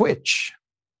right, Twitch.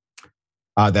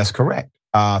 That's correct.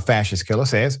 Fascist Killer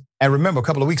says, and remember a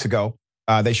couple of weeks ago,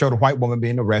 they showed a white woman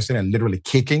being arrested and literally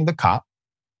kicking the cop,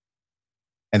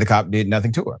 and the cop did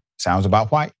nothing to her. Sounds about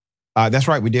white. That's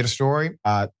right. We did a story.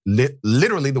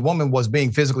 Literally, the woman was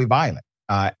being physically violent,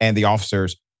 and the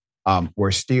officers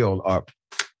were still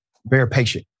very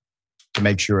patient to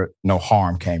make sure no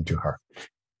harm came to her.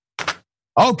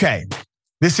 Okay,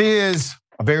 this is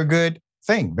a very good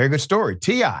thing, very good story.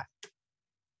 T.I.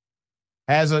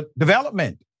 has a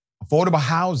development, affordable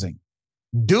housing,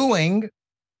 doing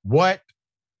what,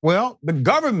 well, the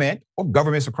government or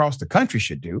governments across the country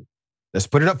should do. Let's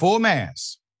put it up full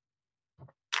mass.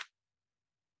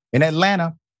 In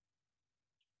Atlanta,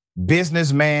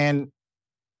 businessman,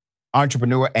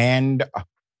 entrepreneur, and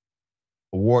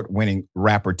award-winning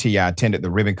rapper T.I. attended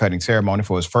the ribbon-cutting ceremony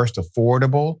for his first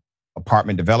affordable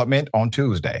apartment development on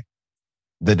Tuesday.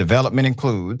 The development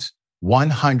includes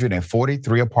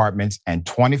 143 apartments and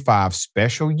 25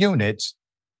 special units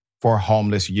for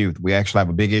homeless youth. We actually have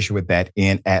a big issue with that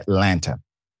in Atlanta.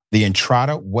 The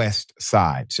Entrada West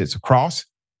Side sits across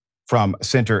from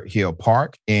Center Hill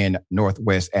Park in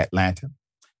Northwest Atlanta.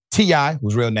 T.I.,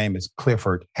 whose real name is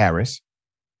Clifford Harris,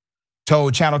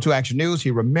 told Channel 2 Action News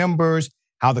he remembers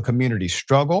how the community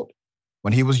struggled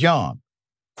when he was young.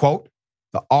 Quote,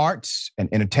 the arts and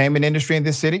entertainment industry in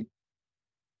this city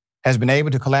has been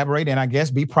able to collaborate and I guess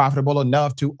be profitable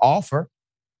enough to offer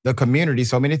the community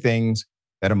so many things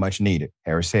that are much needed.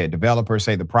 Harris said developers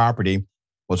say the property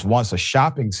was once a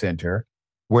shopping center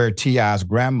where T.I.'s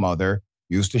grandmother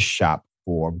used to shop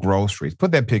for groceries.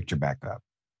 Put that picture back up.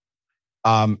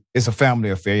 It's a family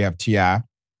affair. You have T.I.,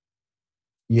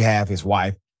 you have his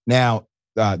wife. Now,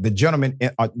 the gentleman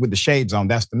with the shades on,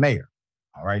 that's the mayor.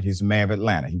 All right, he's the mayor of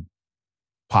Atlanta. He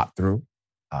popped through,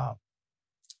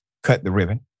 cut the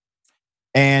ribbon.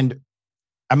 And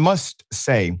I must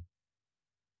say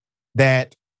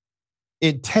that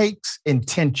it takes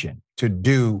intention to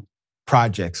do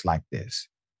projects like this.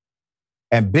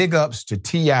 And big ups to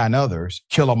T.I. and others,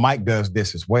 Killer Mike does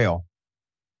this as well,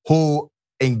 who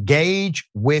engage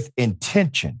with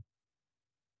intention.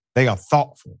 They are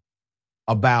thoughtful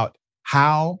about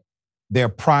how their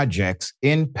projects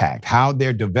impact, how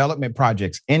their development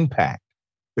projects impact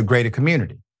the greater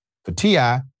community. For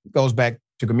T.I., it goes back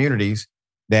to communities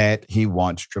that he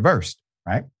once traversed,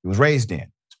 right? He was raised in.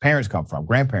 His parents come from,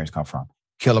 grandparents come from.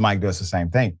 Killer Mike does the same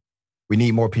thing. We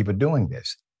need more people doing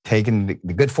this, taking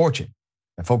the good fortune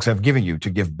that folks have given you to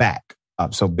give back.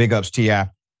 So big ups, T.I.,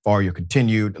 for your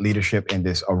continued leadership in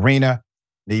this arena.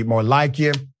 Need more like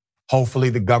you. Hopefully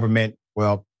the government,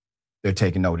 well, they're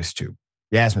taking notice too.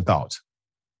 Yasmin, thoughts?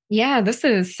 Yeah, this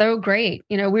is so great.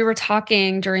 You know, we were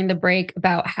talking during the break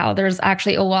about how there's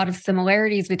actually a lot of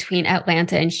similarities between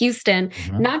Atlanta and Houston,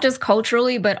 not just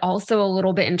culturally, but also a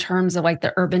little bit in terms of like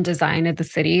the urban design of the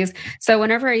cities. So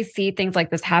whenever I see things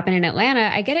like this happen in Atlanta,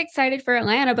 I get excited for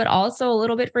Atlanta, but also a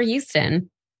little bit for Houston.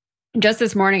 Just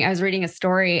this morning, I was reading a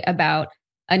story about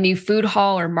a new food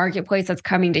hall or marketplace that's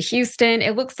coming to Houston.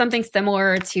 It looks something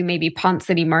similar to maybe Ponce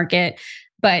City Market,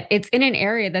 but it's in an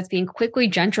area that's being quickly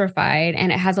gentrified.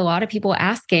 And it has a lot of people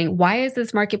asking, why is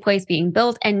this marketplace being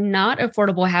built and not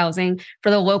affordable housing for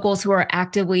the locals who are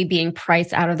actively being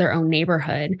priced out of their own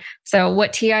neighborhood? So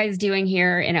what T.I. is doing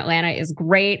here in Atlanta is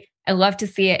great. I love to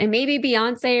see it. And maybe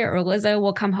Beyonce or Lizzo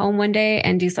will come home one day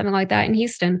and do something like that in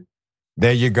Houston.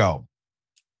 There you go.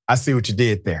 I see what you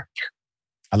did there.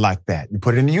 I like that. You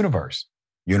put it in the universe.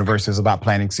 Universe is about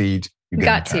planting seeds. You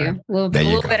got to. A little bit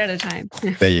at a time.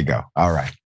 There you go. All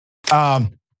right.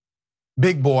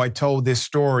 Big Boy told this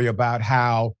story about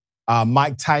how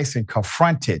Mike Tyson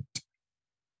confronted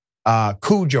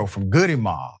Cujo from Goody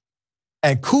Mob.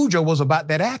 And Cujo was about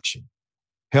that action.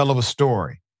 Hell of a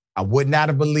story. I would not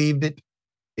have believed it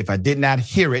if I did not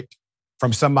hear it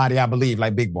from somebody I believe,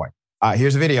 like Big Boy.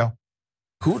 Here's a video.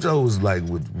 Cujo was like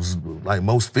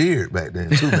most feared back then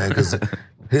too, man, because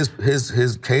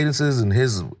his cadences and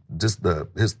his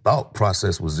thought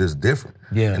process was just different.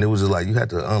 Yeah. And it was just like you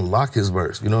had to unlock his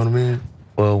verse, you know what I mean?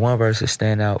 Well, one verse that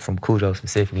stand out from Cujo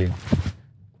specifically,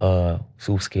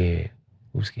 who's scared?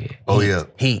 Who's scared?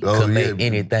 He can make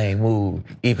anything move.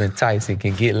 Even Tyson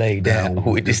can get laid down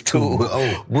with this tool.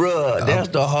 Bruh, that's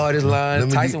the hardest line.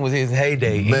 Tyson was his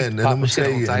heyday. Man, let me tell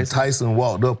you, Tyson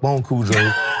walked up on Cujo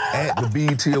at the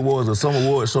BET Awards or some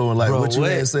award show and like, bro, what you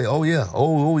man say? Oh yeah.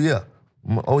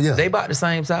 They about the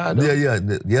same size though.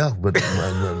 Yeah. But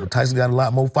Tyson got a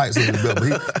lot more fights in his belt.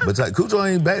 But Cujo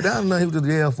ain't back down enough. He was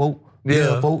just, folk.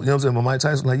 Yeah, folk. You know what I'm saying? But Mike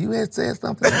Tyson like, you had said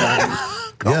something about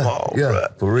Come on, bro.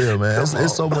 For real, man.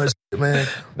 It's so much shit, man.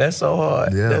 That's so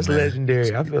hard. Yeah, that's man.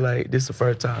 Legendary. I feel like this is the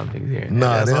first time niggas hearing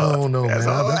that. They hard. don't know, man. That's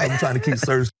why I'm trying to keep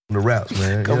searching the raps,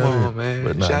 man. Come on, man.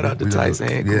 But shout out to Tyson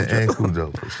and Cujo. Yeah, and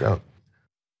Cujo, for sure.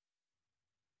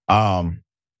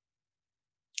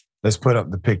 Let's put up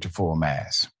the picture for him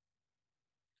as.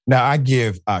 Now, I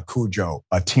give Cujo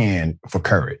a 10 for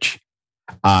courage.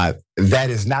 That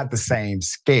is not the same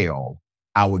scale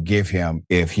I would give him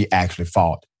if he actually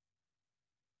fought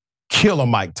Killer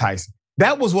Mike Tyson.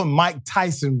 That was when Mike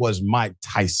Tyson was Mike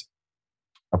Tyson.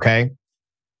 Okay?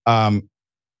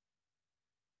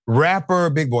 Rapper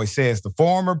Big Boy says the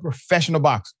former professional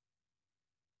boxer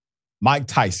Mike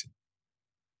Tyson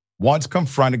once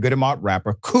confronted Goody Mob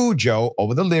rapper Cujo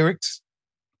over the lyrics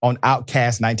on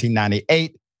Outkast's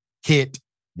 1998 hit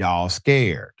Y'all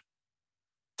Scared.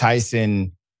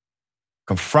 Tyson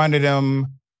confronted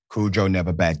him. Cujo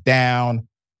never backed down.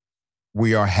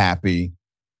 We are happy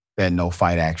that no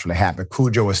fight actually happened.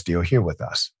 Cujo is still here with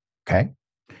us, okay?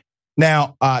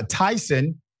 Now,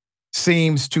 Tyson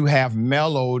seems to have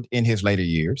mellowed in his later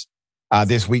years.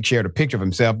 This week shared a picture of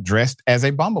himself dressed as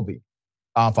a bumblebee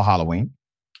for Halloween.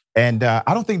 And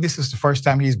I don't think this is the first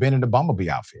time he's been in a bumblebee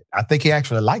outfit. I think he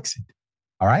actually likes it,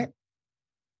 all right?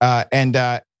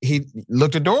 And he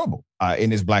looked adorable in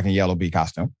his black and yellow bee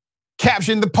costume.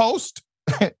 Captioned the post,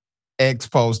 X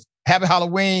post, Happy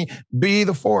Halloween, be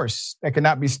the force that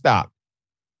cannot be stopped.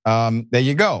 There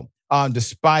you go.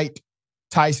 Despite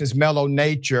Tyson's mellow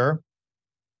nature,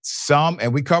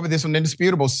 and we covered this on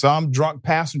Indisputable, some drunk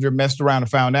passenger messed around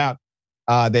and found out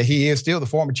that he is still the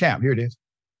former champ. Here it is.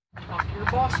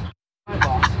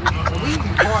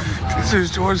 This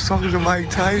is George talking to Mike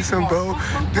Tyson, bro.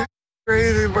 This is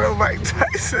crazy, bro. Mike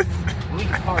Tyson.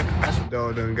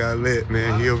 Dog done got lit,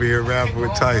 man. He over here rapping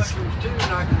with Tyson.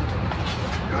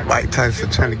 Mike Tyson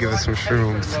trying to give us some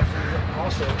shrooms.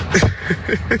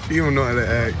 He don't know how to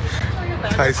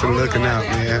act. Tyson looking out,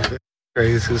 man.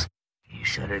 Crazy. He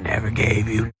should have never gave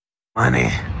you money.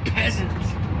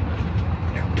 Peasants.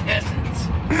 They're peasants.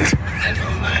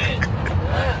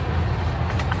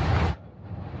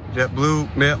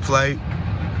 JetBlue, mid flight.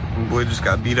 My boy just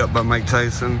got beat up by Mike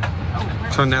Tyson.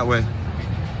 Turn that way.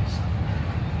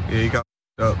 Yeah, he got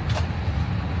up.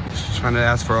 Just trying to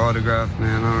ask for an autograph,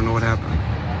 man. I don't know what happened.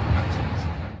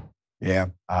 Yeah,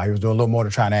 he was doing a little more to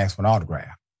try and ask for an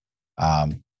autograph.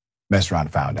 Messed around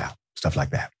and found out. Stuff like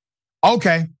that.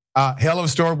 Okay, hell of a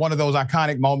story. One of those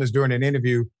iconic moments during an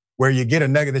interview where you get a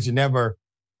nugget that you never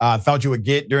thought you would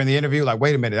get during the interview. Like,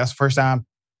 wait a minute, that's the first time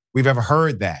we've ever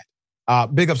heard that.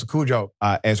 Big ups to Cujo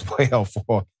as well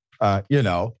for,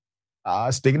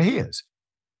 sticking to his.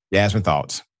 Yasmin,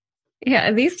 thoughts?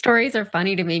 Yeah, these stories are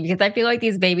funny to me because I feel like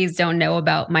these babies don't know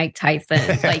about Mike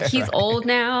Tyson. Like, he's old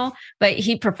now, but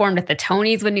he performed at the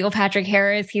Tonys with Neil Patrick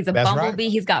Harris. He's a bumblebee.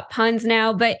 Right. He's got puns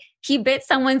now, but he bit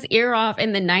someone's ear off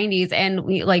in the 90s, and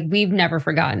we've never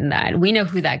forgotten that. We know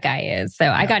who that guy is. So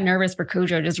yeah. I got nervous for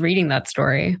Cujo just reading that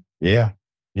story. Yeah,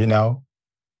 Cujo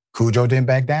didn't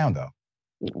back down though.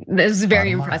 This is very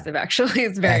impressive, actually.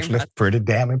 It's very impressive. Pretty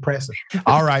damn impressive.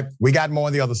 All right, we got more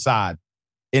on the other side.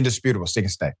 Indisputable. Stick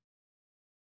and stay.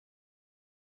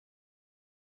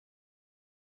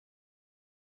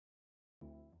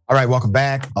 All right, welcome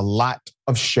back. A lot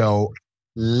of show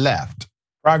left.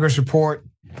 Progress report.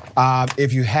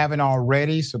 If you haven't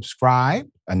already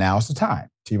subscribed, now's the time.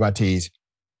 TYT's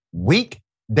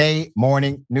weekday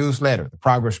morning newsletter, the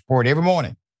Progress Report, every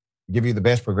morning. We give you the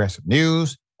best progressive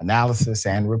news, analysis,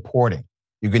 and reporting.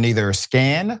 You can either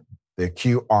scan the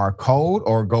QR code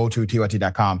or go to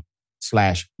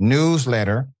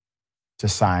tyt.com/newsletter to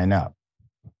sign up.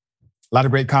 A lot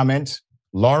of great comments.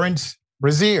 Lawrence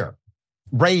Brazier,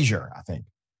 I think.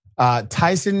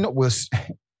 Tyson was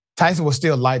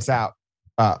still lights out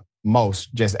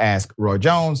most. Just ask Roy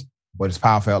Jones what his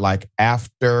power felt like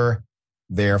after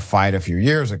their fight a few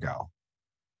years ago.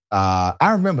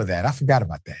 I remember that. I forgot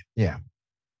about that. Yeah.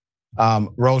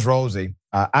 Rosie.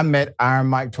 I met Iron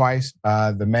Mike twice.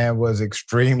 The man was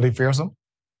extremely fearsome.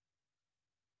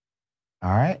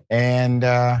 All right. And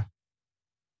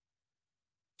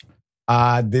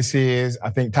this is, I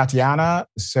think, Tatiana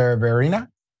Cerverina.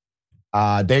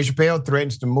 Dave Chappelle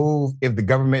threatens to move if the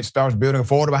government starts building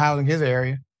affordable housing in his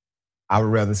area. I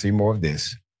would rather see more of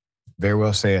this. Very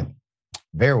well said.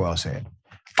 Very well said.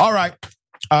 All right.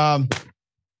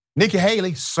 Nikki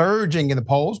Haley surging in the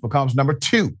polls, becomes number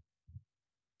 2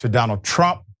 to Donald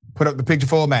Trump. Put up the picture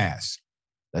full mass.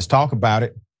 Let's talk about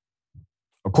it.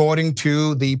 According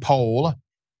to the poll,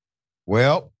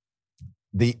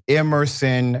 the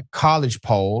Emerson College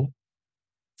poll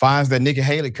finds that Nikki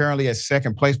Haley currently at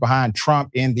second place behind Trump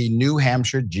in the New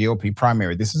Hampshire GOP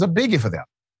primary. This is a biggie for them.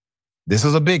 This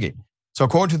is a biggie. So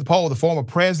according to the poll, the former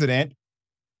president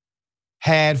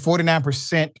had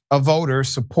 49% of voters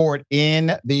support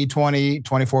in the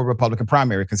 2024 Republican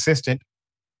primary, consistent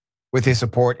with his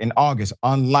support in August.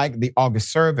 Unlike the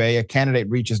August survey, a candidate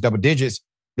reaches double digits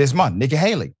this month. Nikki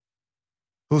Haley,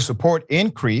 whose support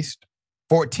increased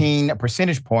 14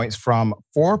 percentage points from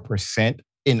 4%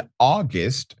 in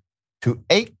August to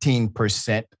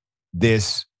 18%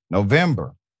 this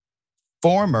November.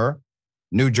 Former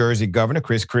New Jersey Governor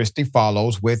Chris Christie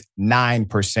follows with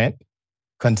 9%,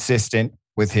 consistent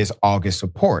with his August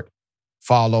support,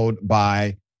 followed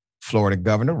by Florida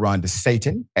Governor Ron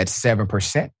DeSantis at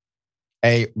 7%,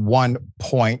 a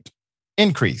 1-point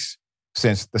increase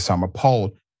since the summer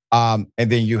poll. And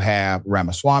then you have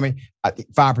Ramaswamy,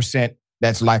 5%.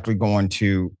 That's likely going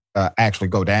to actually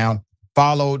go down,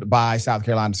 followed by South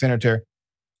Carolina Senator,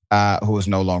 who is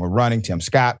no longer running, Tim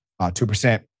Scott,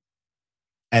 2%.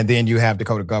 And then you have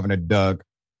Dakota Governor Doug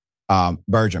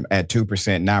Burgum at 2%.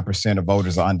 9% of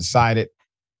voters are undecided.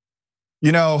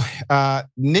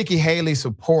 Nikki Haley's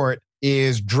support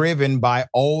is driven by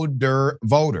older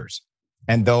voters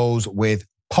and those with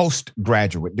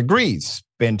postgraduate degrees.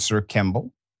 Spencer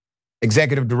Kimball,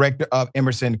 executive director of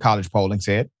Emerson College Polling,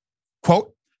 said,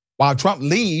 quote, while Trump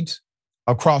leads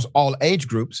across all age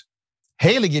groups,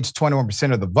 Haley gets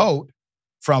 21% of the vote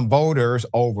from voters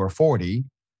over 40,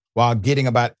 while getting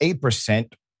about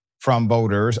 8% from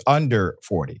voters under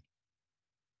 40.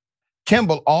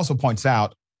 Kimball also points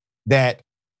out that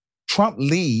Trump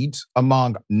leads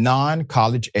among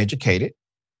non-college educated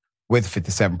with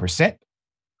 57%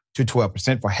 to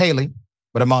 12% for Haley,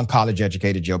 but among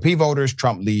college-educated GOP voters,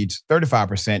 Trump leads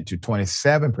 35% to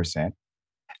 27%.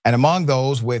 And among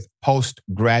those with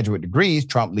postgraduate degrees,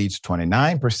 Trump leads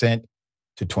 29%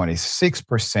 to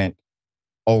 26%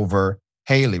 over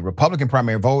Haley. Republican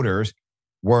primary voters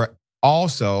were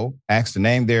also asked to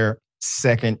name their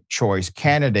second choice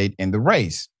candidate in the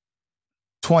race.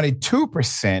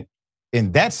 22%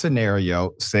 in that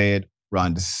scenario said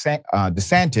Ron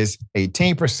DeSantis,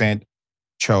 18%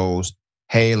 chose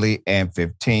Haley, and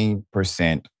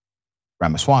 15%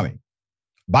 Ramaswamy.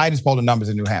 Biden's polling numbers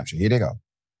in New Hampshire. Here they go.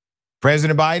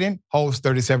 President Biden holds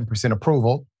 37%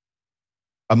 approval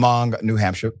among New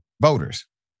Hampshire voters,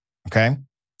 okay?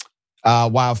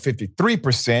 While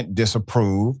 53%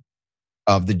 disapprove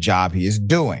of the job he is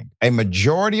doing. A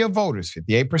majority of voters,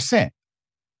 58%,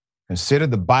 consider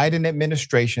the Biden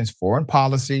administration's foreign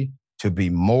policy to be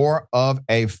more of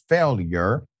a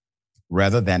failure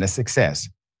rather than a success,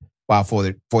 while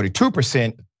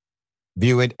 42%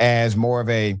 view it as more of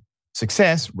a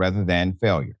success rather than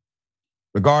failure.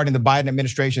 Regarding the Biden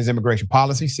administration's immigration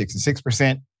policy,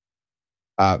 66%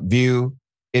 view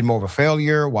it more of a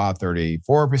failure, while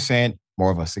 34%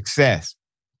 more of a success.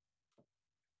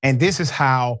 And this is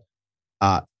how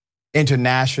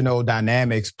international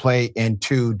dynamics play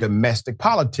into domestic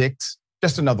politics,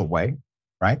 just another way,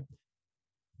 right?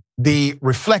 The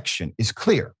reflection is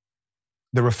clear.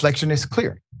 The reflection is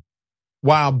clear.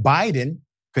 While Biden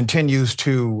continues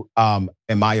to,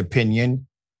 in my opinion,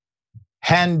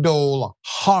 handle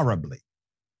horribly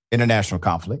international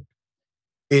conflict,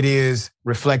 it is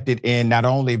reflected in not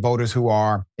only voters who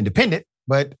are independent,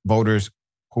 but voters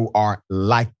who are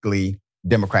likely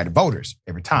Democratic voters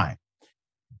every time.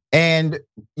 And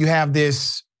you have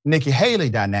this Nikki Haley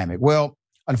dynamic. Well,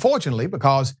 unfortunately,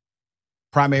 because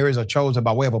primaries are chosen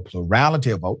by way of a plurality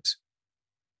of votes,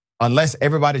 unless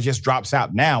everybody just drops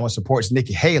out now and supports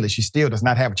Nikki Haley, she still does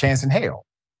not have a chance in hell.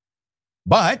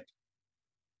 But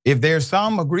if there's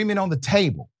some agreement on the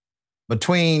table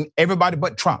between everybody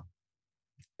but Trump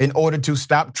in order to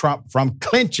stop Trump from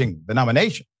clinching the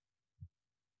nomination,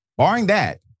 barring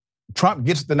that, Trump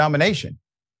gets the nomination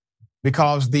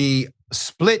because the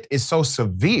split is so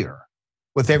severe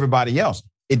with everybody else.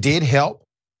 It did help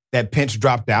that Pence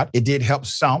dropped out. It did help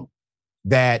some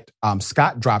that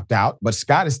Scott dropped out, but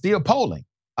Scott is still polling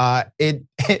at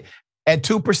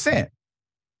 2%.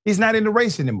 He's not in the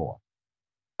race anymore.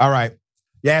 All right.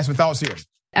 You asked me thoughts here.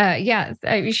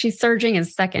 She's surging in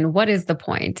second. What is the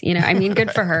point?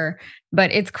 Good for her.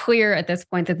 But it's clear at this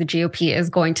point that the GOP is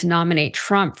going to nominate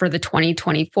Trump for the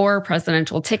 2024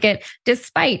 presidential ticket,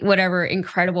 despite whatever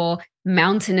incredible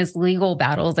mountainous legal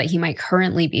battles that he might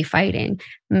currently be fighting.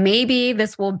 Maybe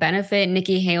this will benefit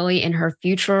Nikki Haley in her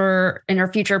future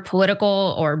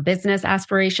political or business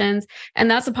aspirations.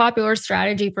 And that's a popular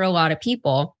strategy for a lot of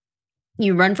people.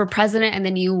 You run for president and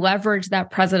then you leverage that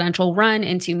presidential run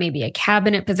into maybe a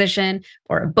cabinet position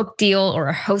or a book deal or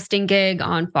a hosting gig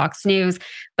on Fox News.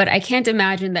 But I can't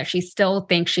imagine that she still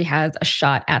thinks she has a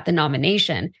shot at the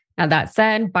nomination. Now, that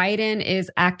said, Biden is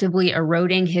actively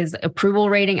eroding his approval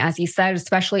rating, as he said,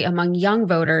 especially among young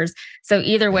voters. So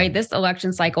either way, this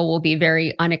election cycle will be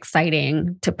very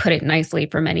unexciting, to put it nicely,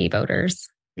 for many voters.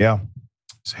 Yeah,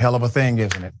 it's a hell of a thing,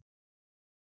 isn't it?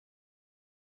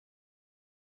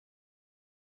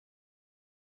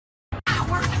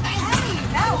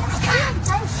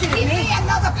 Give me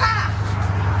another pie.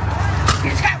 You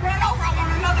just got run over. I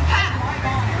want another pie.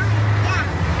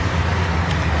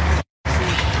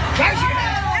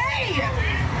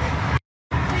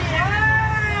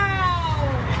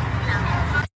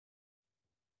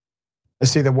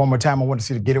 Let's see that one more time. I want to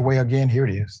see the getaway again. Here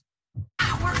it is.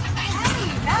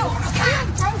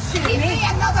 Give me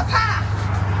another pie.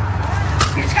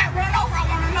 You just got run over. I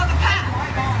want another pie.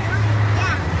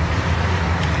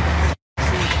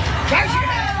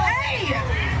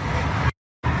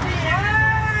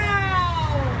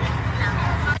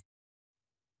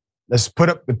 Let's put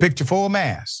up the picture for a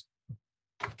mass.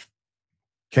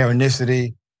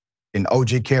 Karenicity and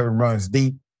OG Karen runs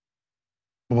deep.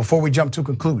 But before we jump to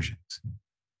conclusions,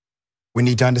 we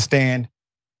need to understand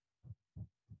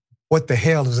what the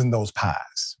hell is in those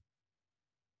pies.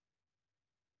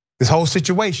 This whole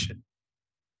situation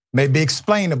may be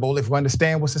explainable if we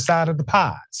understand what's inside of the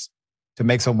pies to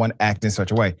make someone act in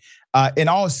such a way. In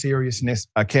all seriousness,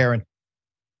 Karen,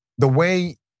 the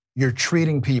way you're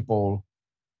treating people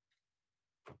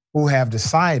who have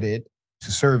decided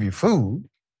to serve you food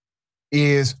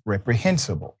is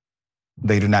reprehensible.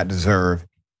 They do not deserve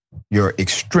your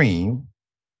extreme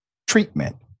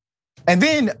treatment. And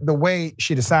then the way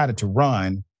she decided to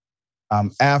run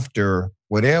after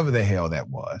whatever the hell that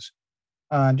was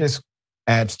just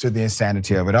adds to the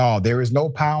insanity of it all. There is no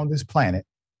power on this planet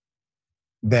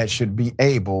that should be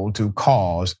able to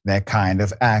cause that kind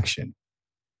of action.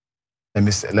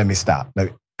 Let me stop.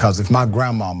 Because if my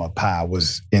grandmama pie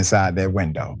was inside that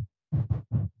window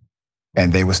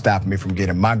and they were stopping me from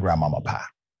getting my grandmama pie,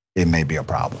 it may be a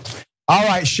problem. All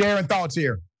right, sharing thoughts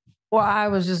here. Well, I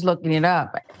was just looking it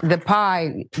up. The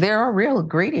pie, there are real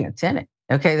ingredients in it.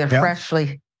 Okay, they're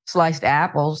freshly sliced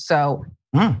apples. So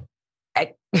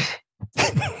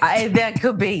That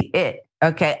could be it.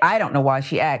 Okay, I don't know why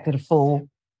she acted a fool.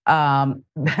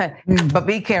 But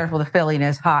be careful, the filling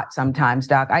is hot sometimes,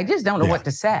 Doc. I just don't know what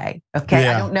to say. Okay,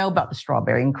 I don't know about the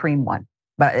strawberry and cream one,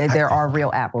 but there are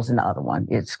real apples in the other one.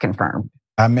 It's confirmed.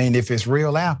 I mean, if it's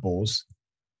real apples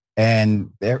and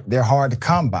they're hard to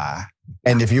come by,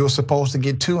 and if you were supposed to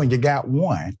get 2 and you got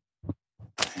 1,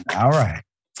 all right.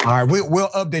 We'll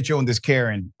update you on this,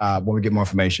 Karen, when we get more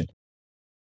information.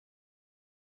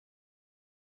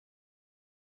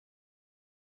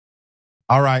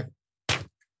 All right.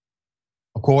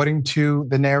 According to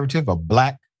the narrative, a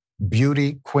Black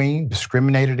beauty queen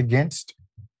discriminated against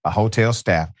a hotel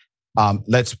staff.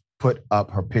 Let's put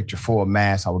up her picture full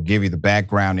mass. I will give you the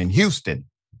background in Houston.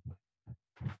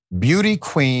 Beauty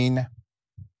queen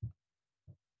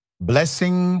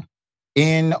Blessing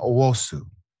Nwosu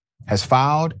has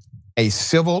filed a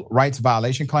civil rights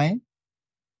violation claim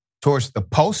towards the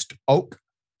Post Oak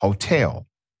Hotel,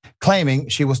 claiming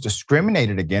she was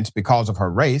discriminated against because of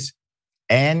her race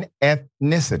and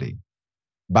ethnicity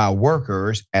by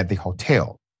workers at the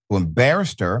hotel, who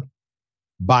embarrassed her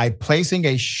by placing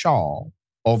a shawl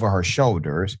over her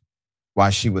shoulders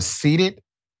while she was seated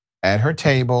at her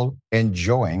table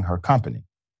enjoying her company.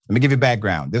 Let me give you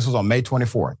background. This was on May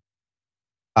 24th.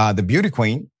 The beauty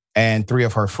queen and 3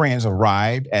 of her friends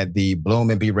arrived at the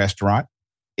Bloom & Bee restaurant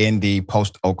in the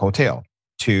Post Oak Hotel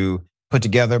to put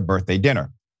together birthday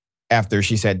dinner. After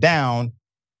she sat down,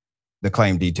 the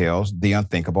claim details, the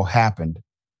unthinkable happened.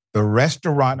 The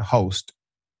restaurant host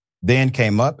then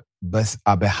came up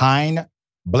behind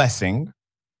Blessing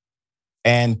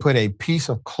and put a piece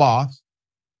of cloth,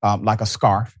 like a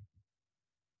scarf,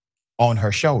 on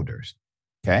her shoulders.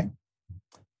 Okay?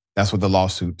 That's what the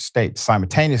lawsuit states.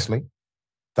 Simultaneously,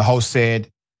 the host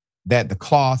said that the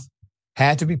cloth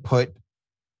had to be put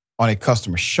on a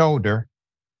customer's shoulder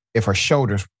if her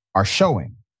shoulders are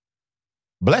showing.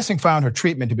 Blessing found her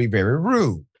treatment to be very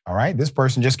rude. All right, this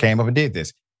person just came up and did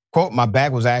this. Quote, my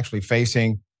back was actually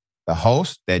facing the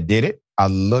host that did it. I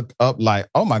looked up like,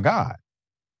 oh my God.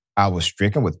 I was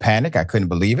stricken with panic. I couldn't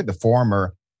believe it. The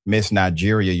former Miss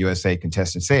Nigeria USA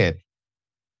contestant said,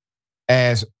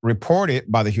 as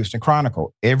reported by the Houston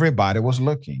Chronicle, everybody was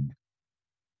looking.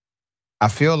 I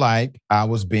feel like I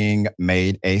was being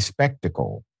made a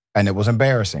spectacle, and it was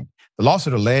embarrassing. The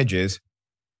lawsuit alleges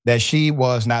that she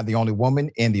was not the only woman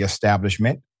in the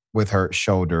establishment with her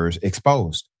shoulders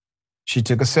exposed. She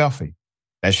took a selfie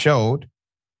that showed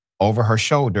over her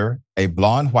shoulder a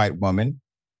blonde white woman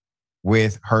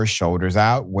with her shoulders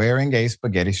out wearing a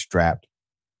spaghetti-strapped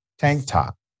tank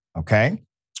top, okay?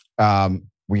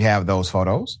 We have those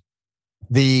photos.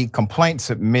 The complaint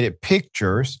submitted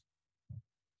pictures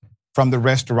from the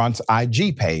restaurant's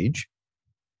IG page,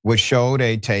 which showed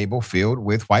a table filled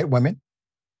with white women,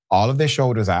 all of their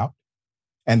shoulders out,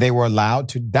 and they were allowed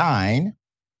to dine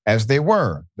as they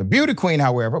were. The beauty queen,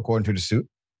 however, according to the suit,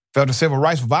 felt her civil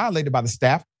rights were violated by the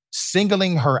staff,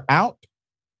 singling her out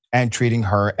and treating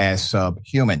her as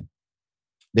subhuman.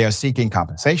 They are seeking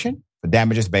compensation for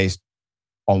damages based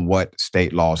on what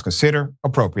state laws consider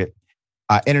appropriate,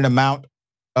 in an amount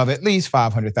of at least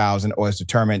 $500,000, or is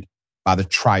determined by the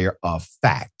trier of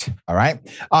fact. All right.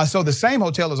 So the same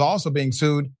hotel is also being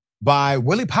sued by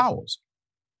Willie Powers,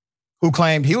 who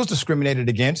claimed he was discriminated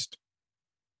against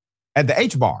at the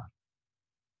H bar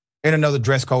in another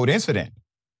dress code incident.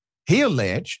 He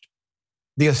alleged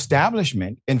the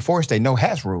establishment enforced a no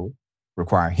hats rule,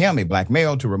 requiring him, a Black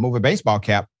male, to remove a baseball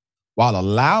cap while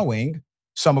allowing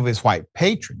some of his white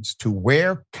patrons to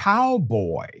wear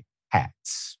cowboy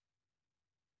hats.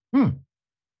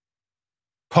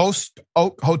 Post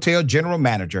Oak Hotel General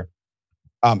Manager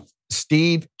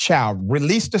Steve Chow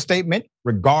released a statement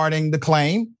regarding the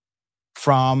claim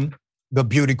from the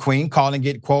beauty queen, calling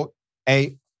it, quote,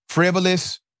 a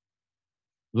frivolous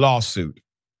lawsuit.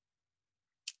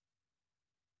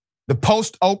 The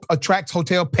Post Oak attracts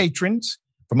hotel patrons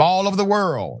from all over the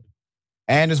world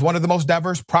and is one of the most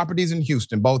diverse properties in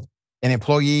Houston, both in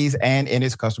employees and in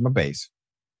its customer base.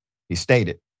 He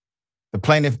stated, the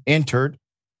plaintiff entered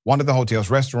one of the hotel's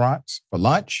restaurants for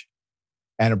lunch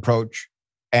and approached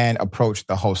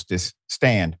the hostess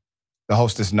stand. The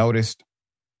hostess noticed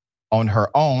on her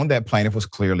own that plaintiff was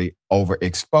clearly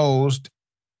overexposed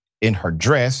in her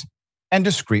dress and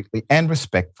discreetly and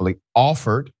respectfully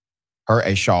offered her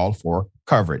a shawl for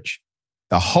coverage.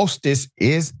 The hostess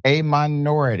is a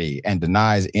minority and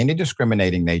denies any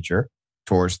discriminating nature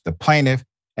towards the plaintiff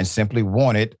and simply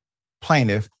wanted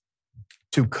plaintiff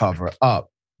to cover up.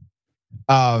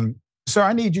 Sir,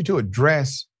 I need you to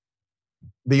address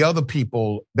the other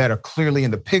people that are clearly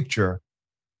in the picture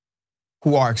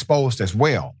who are exposed as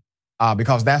well.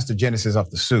 because that's the genesis of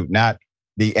the suit, not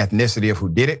the ethnicity of who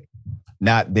did it,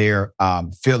 not their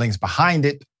feelings behind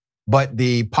it, but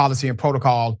the policy and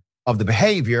protocol of the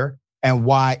behavior and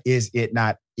why is it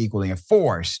not equally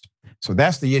enforced. So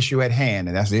that's the issue at hand,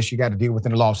 and that's the issue you got to deal with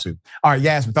in the lawsuit. All right,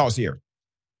 Yasmin, thoughts here.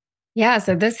 Yeah,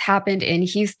 so this happened in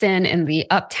Houston in the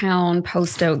Uptown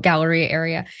Post Oak Gallery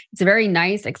area. It's a very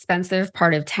nice, expensive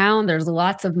part of town. There's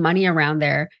lots of money around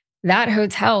there. That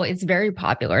hotel is very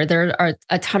popular. There are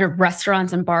a ton of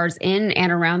restaurants and bars in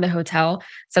and around the hotel.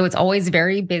 So it's always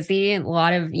very busy. And a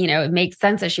lot of, it makes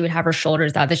sense that she would have her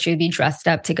shoulders out, that she would be dressed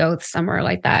up to go somewhere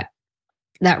like that.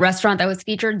 That restaurant that was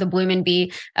featured, the Bloom and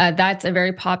Bee, that's a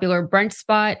very popular brunch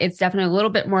spot. It's definitely a little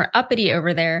bit more uppity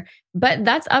over there, but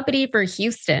that's uppity for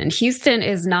Houston. Houston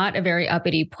is not a very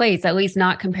uppity place, at least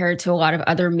not compared to a lot of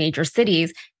other major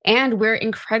cities. And we're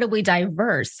incredibly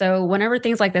diverse. So whenever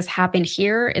things like this happen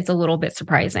here, it's a little bit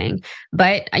surprising.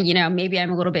 But, maybe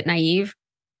I'm a little bit naive.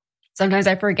 Sometimes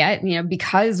I forget,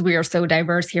 because we are so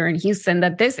diverse here in Houston,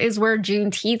 that this is where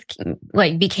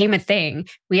Juneteenth became a thing.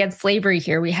 We had slavery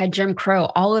here. We had Jim Crow.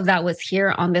 All of that was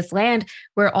here on this land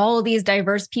where all of these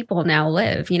diverse people now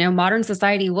live. Modern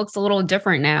society looks a little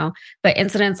different now, but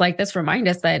incidents like this remind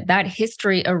us that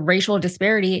history of racial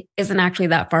disparity isn't actually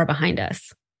that far behind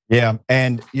us. Yeah.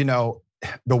 And, the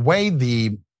way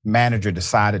the manager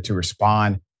decided to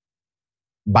respond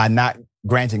by not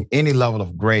granting any level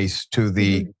of grace to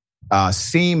the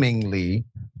seemingly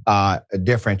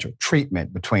differential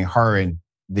treatment between her and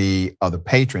the other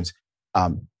patrons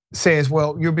says,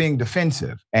 well, you're being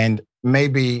defensive and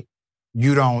maybe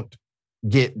you don't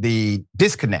get the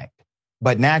disconnect.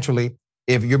 But naturally,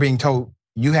 if you're being told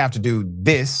you have to do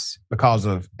this because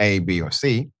of A, B, or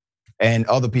C, and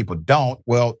other people don't,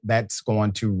 well, that's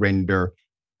going to render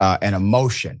an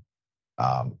emotion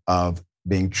of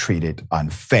being treated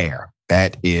unfair.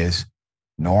 That is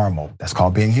normal. That's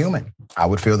called being human. I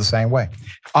would feel the same way.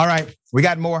 All right, we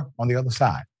got more on the other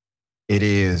side. It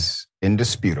is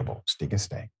indisputable. Stick and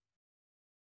stay.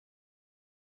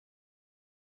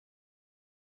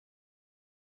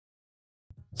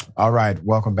 All right,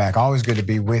 welcome back. Always good to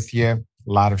be with you. A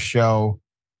lot of show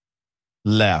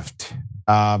left.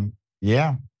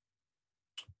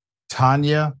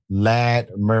 Tanya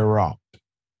Ladd-Merritt.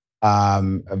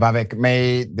 Vivek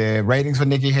made the ratings for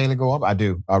Nikki Haley go up. I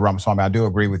do, Ramaswamy, I do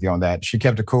agree with you on that. She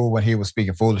kept it cool when he was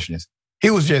speaking foolishness.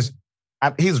 He's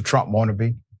a Trump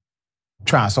wannabe,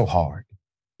 trying so hard,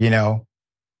 Yeah,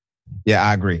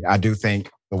 I agree. I do think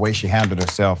the way she handled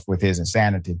herself with his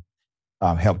insanity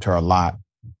helped her a lot.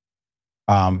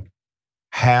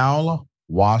 Hal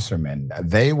Wasserman,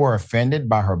 they were offended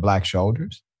by her black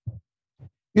shoulders.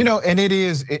 And it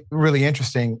is really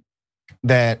interesting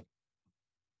that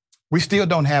we still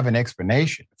don't have an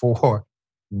explanation for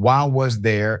why was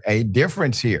there a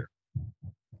difference here.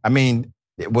 I mean,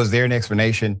 was there an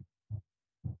explanation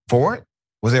for it?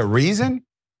 Was there a reason?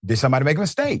 Did somebody make a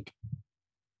mistake?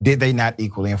 Did they not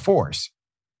equally enforce?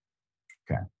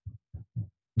 Okay.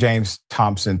 James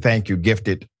Thompson, thank you.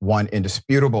 Gifted one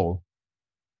indisputable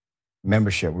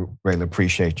membership. We really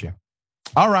appreciate you.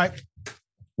 All right.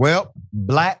 Well,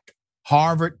 Black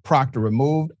Harvard proctor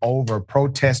removed over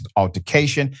protest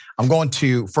altercation. I'm going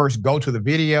to first go to the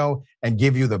video and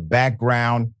give you the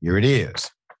background. Here it is.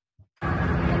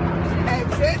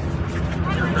 Exit.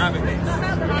 You're grabbing me.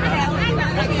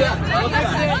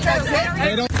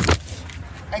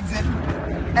 Exit.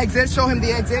 Exit. Show him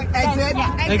the exit. Exit.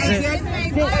 Exit.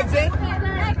 Exit.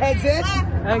 Exit.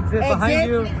 Exit behind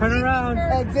you. Turn around.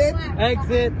 Exit.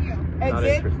 Exit.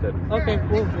 Exit. Interested. Okay,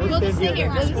 we'll just stay here.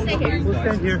 We'll just stay here. We'll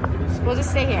stand here. We'll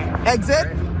just stay here. Exit.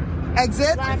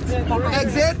 Exit.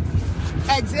 Exit.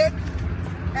 Exit.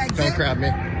 Exit. Don't grab me.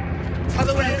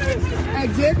 Other way.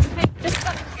 Exit. Exit.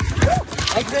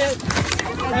 Exit.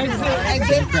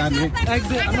 Exit. Don't grab me.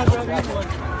 Exit. I'm not grabbing anyone.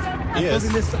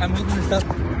 I'm moving this up.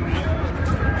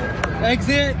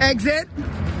 Exit. Exit.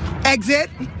 Exit.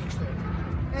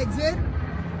 Exit.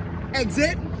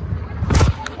 Exit.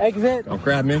 Exit. Don't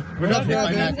grab me. We're not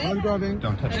grabbing. I'm grabbing.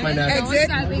 Don't touch my neck. Exit.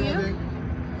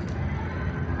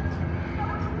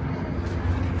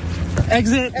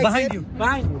 Exit. Behind you.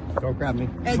 Behind you. Don't grab me.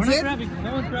 We're not Exit. grabbing.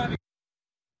 No one's grabbing.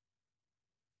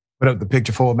 Put up the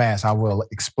picture full mass. I will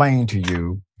explain to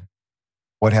you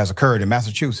what has occurred in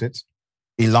Massachusetts.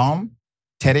 Elam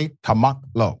Teddy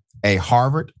Tamaklo, a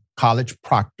Harvard College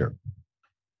proctor,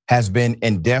 has been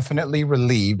indefinitely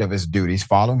relieved of his duties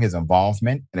following his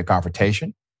involvement in a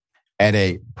confrontation at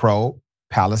a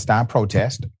pro-Palestine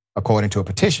protest, according to a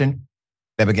petition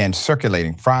that began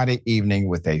circulating Friday evening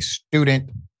with a student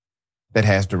that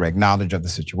has direct knowledge of the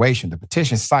situation. The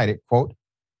petition cited, quote,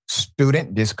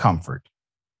 student discomfort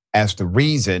as the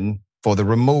reason for the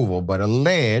removal, but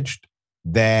alleged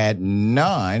that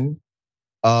none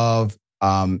of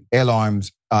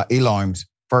Elohim's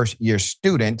first-year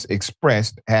students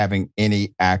expressed having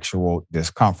any actual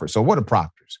discomfort. So what are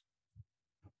proctors?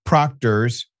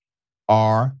 Proctors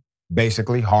are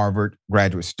basically Harvard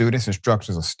graduate students,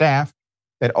 instructors, or staff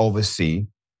that oversee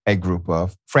a group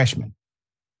of freshmen.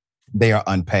 They are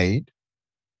unpaid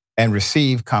and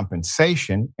receive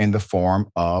compensation in the form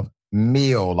of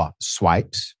meal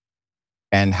swipes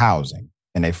and housing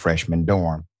in a freshman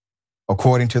dorm.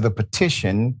 According to the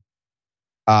petition,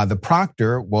 the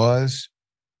proctor was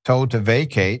told to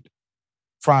vacate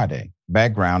Friday.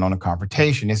 Background on the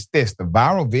confrontation is this. The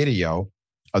viral video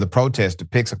of the protest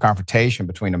depicts a confrontation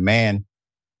between a man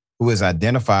who is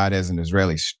identified as an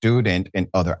Israeli student and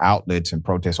other outlets and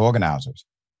protest organizers.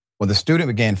 When the student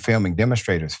began filming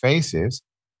demonstrators' faces,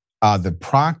 the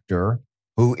proctor,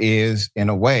 who is in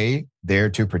a way there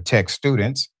to protect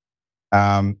students,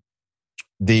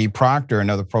 the proctor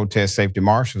and other protest safety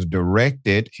marshals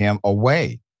directed him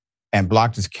away and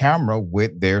blocked his camera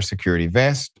with their security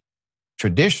vest,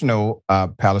 traditional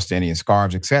Palestinian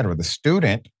scarves, etc. The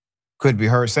student could be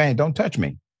heard saying, "Don't touch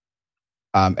me,"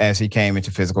 as he came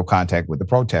into physical contact with the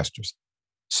protesters.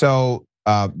 So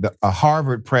a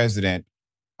Harvard president,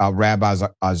 Rabbi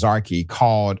Zarki,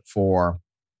 called for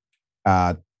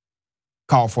the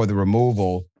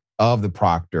removal of the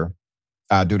proctor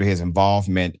due to his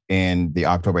involvement in the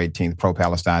October 18th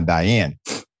pro-Palestine die-in.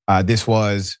 This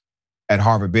was at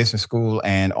Harvard Business School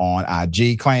and on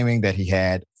IG, claiming that he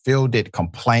had fielded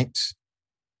complaints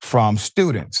from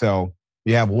students. So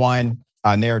you have one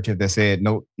narrative that said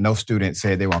no student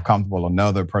said they were uncomfortable.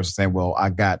 Another person saying, well, I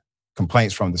got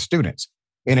complaints from the students.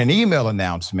 In an email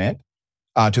announcement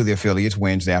to the affiliates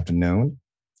Wednesday afternoon,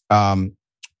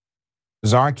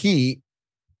 Zarki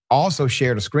also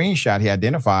shared a screenshot he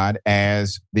identified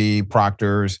as the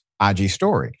proctor's IG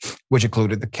story, which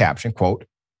included the caption, quote,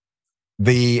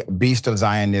 "The beast of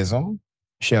Zionism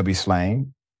shall be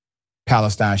slain.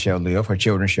 Palestine shall live. Her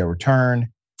children shall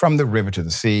return from the river to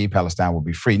the sea. Palestine will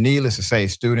be free." Needless to say,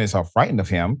 students are frightened of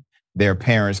him. Their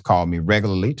parents call me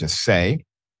regularly to say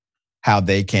how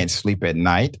they can't sleep at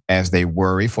night as they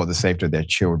worry for the safety of their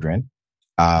children.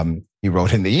 He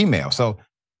wrote in the email. So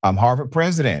Harvard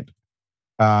president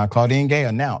Claudine Gay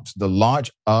announced the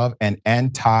launch of an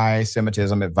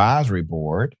anti-Semitism advisory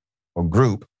board or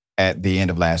group at the end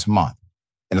of last month.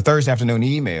 In a Thursday afternoon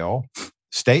email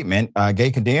statement, Gay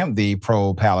condemned the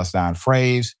pro-Palestine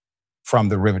phrase "from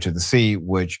the river to the sea,"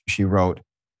 which she wrote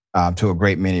to a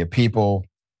great many of people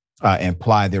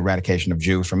implied the eradication of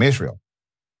Jews from Israel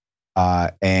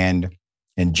and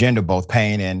engender both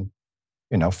pain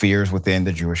and fears within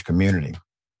the Jewish community.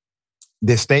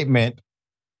 This statement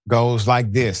goes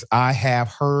like this: "I have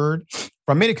heard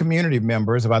from many community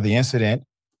members about the incident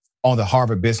on the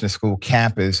Harvard Business School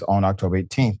campus on October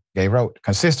 18th. Gay wrote,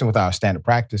 "Consistent with our standard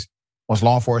practice, once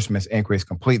law enforcement's inquiry is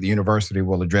complete, the university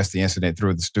will address the incident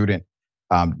through the student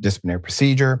disciplinary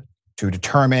procedure to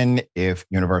determine if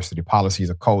university policies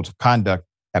or codes of conduct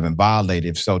have been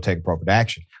violated. If so, take appropriate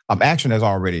action." Action has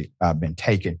already been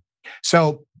taken.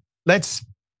 So let's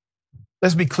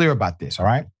be clear about this, all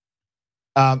right?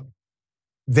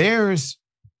 There's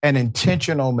an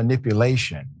intentional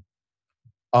manipulation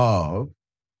of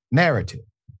narrative.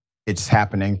 It's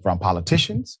happening from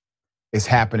politicians. It's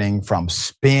happening from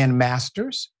spin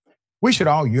masters. We should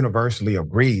all universally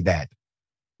agree that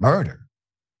murder,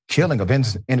 killing of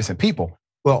innocent people,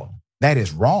 well, that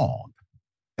is wrong.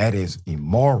 That is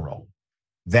immoral.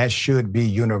 That should be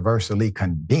universally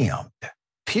condemned,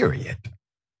 period.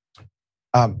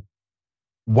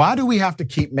 Why do we have to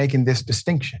keep making this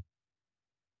distinction?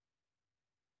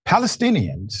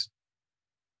 Palestinians,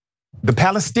 the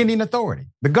Palestinian Authority,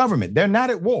 the government, they're not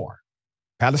at war.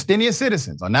 Palestinian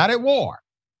citizens are not at war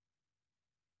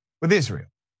with Israel.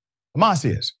 Hamas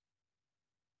is.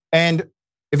 And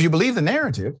if you believe the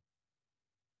narrative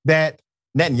that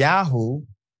Netanyahu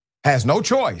has no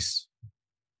choice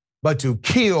but to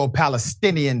kill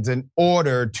Palestinians in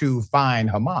order to find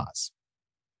Hamas,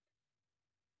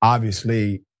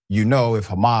 obviously, if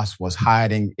Hamas was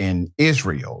hiding in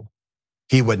Israel,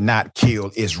 he would not kill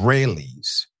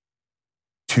Israelis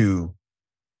to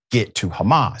get to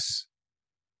Hamas.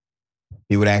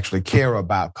 He would actually care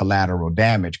about collateral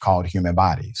damage called human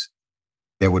bodies.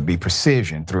 There would be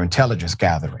precision through intelligence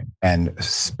gathering and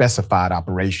specified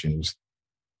operations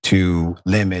to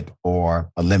limit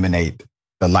or eliminate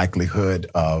the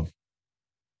likelihood of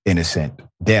innocent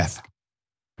death.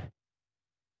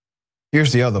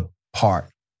 Here's the other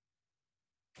part.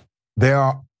 There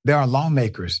are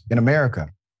lawmakers in America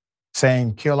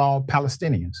saying kill all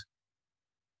Palestinians.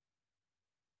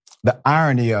 The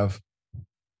irony of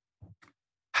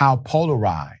how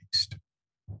polarized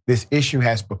this issue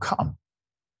has become.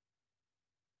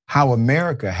 How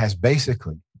America has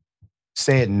basically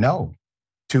said no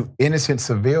to innocent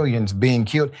civilians being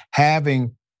killed,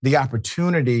 having the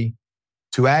opportunity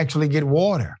to actually get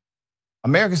water.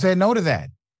 America said no to that.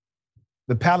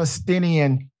 The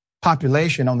Palestinian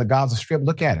population on the Gaza Strip,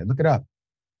 look at it, look it up.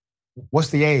 What's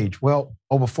the age? Well,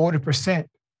 over 40%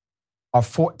 are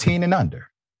 14 and under.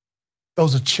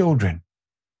 Those are children,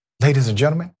 ladies and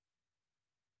gentlemen.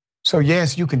 So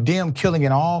yes, you condemn killing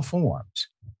in all forms,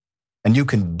 and you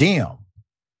condemn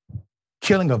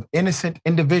killing of innocent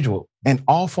individuals in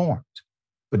all forms,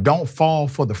 but don't fall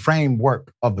for the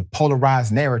framework of the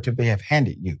polarized narrative they have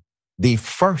handed you. The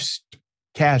first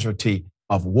casualty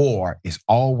of war is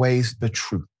always the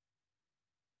truth.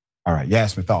 All right,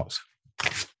 Yasmin, thoughts?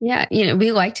 Yeah,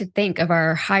 we like to think of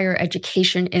our higher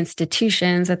education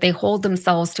institutions that they hold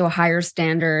themselves to a higher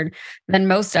standard than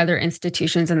most other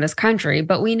institutions in this country,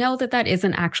 but we know that that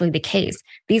isn't actually the case.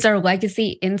 These are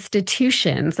legacy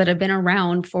institutions that have been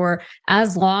around for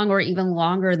as long or even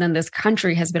longer than this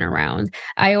country has been around.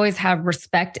 I always have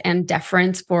respect and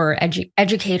deference for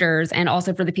educators and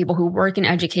also for the people who work in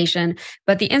education,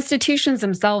 but the institutions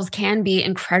themselves can be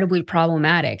incredibly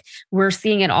problematic. We're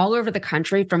seeing it all over the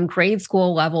country, from grade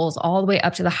school levels all the way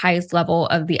up to the highest level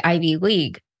of the Ivy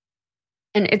League.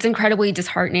 And it's incredibly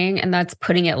disheartening, and that's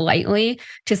putting it lightly,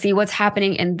 to see what's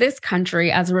happening in this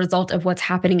country as a result of what's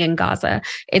happening in Gaza.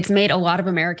 It's made a lot of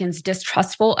Americans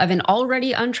distrustful of an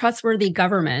already untrustworthy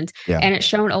government. Yeah. And it's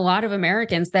shown a lot of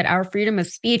Americans that our freedom of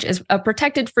speech is a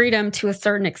protected freedom to a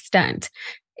certain extent.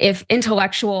 If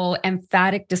intellectual,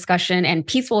 emphatic discussion and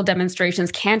peaceful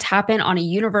demonstrations can't happen on a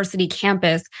university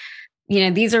campus,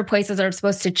 these are places that are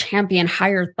supposed to champion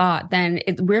higher thought, then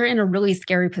we're in a really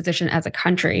scary position as a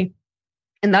country.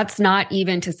 And that's not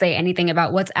even to say anything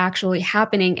about what's actually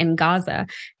happening in Gaza.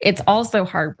 It's also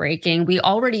heartbreaking. We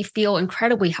already feel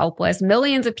incredibly helpless.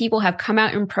 Millions of people have come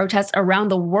out in protest around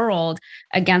the world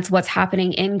against what's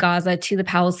happening in Gaza to the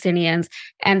Palestinians.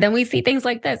 And then we see things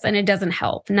like this, and it doesn't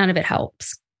help. None of it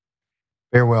helps.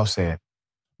 Very well said.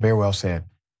 Very well said.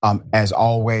 As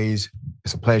always,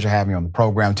 it's a pleasure having you on the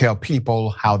program. Tell people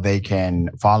how they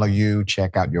can follow you,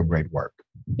 check out your great work.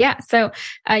 Yeah, so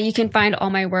you can find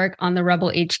all my work on the Rebel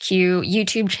HQ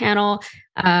YouTube channel.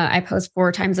 I post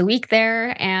 4 times a week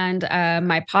there, and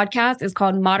my podcast is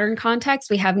called Modern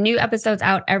Context. We have new episodes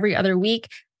out every other week.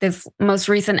 This most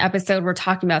recent episode, we're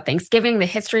talking about Thanksgiving, the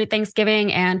history of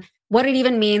Thanksgiving, and what it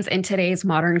even means in today's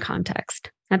modern context.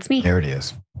 That's me. There it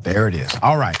is. There it is.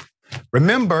 All right.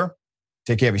 Remember,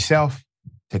 take care of yourself,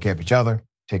 take care of each other,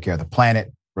 take care of the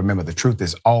planet. Remember, the truth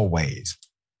is always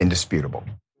indisputable.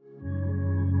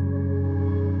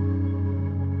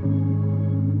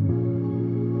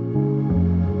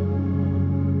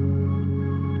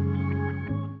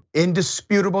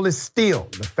 Indisputable is still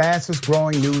the fastest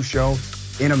growing news show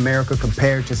in America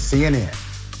compared to CNN,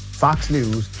 Fox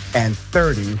News, and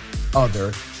 30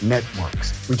 other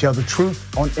networks. We tell the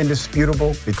truth on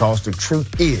Indisputable because the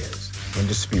truth is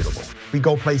indisputable. We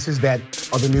go places that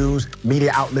other news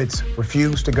media outlets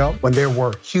refuse to go. When there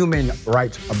were human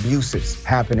rights abuses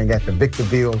happening at the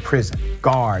Victorville prison,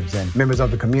 guards and members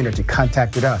of the community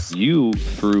contacted us. You,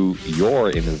 through your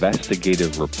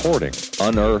investigative reporting,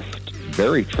 unearthed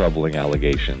very troubling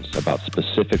allegations about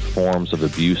specific forms of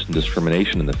abuse and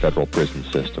discrimination in the federal prison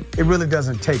system. It really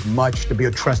doesn't take much to be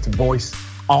a trusted voice.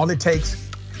 All it takes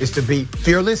is to be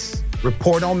fearless,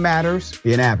 report on matters,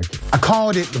 be an advocate. I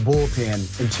called it the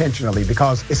bullpen intentionally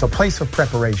because it's a place of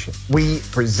preparation. We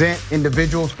present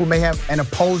individuals who may have an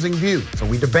opposing view, so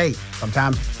we debate.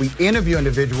 Sometimes we interview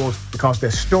individuals because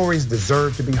their stories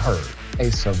deserve to be heard.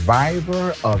 A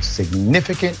survivor of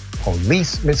significant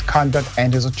police misconduct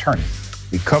and his attorney.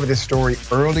 We covered this story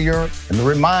earlier and to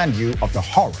remind you of the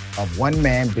horror of one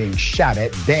man being shot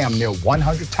at damn near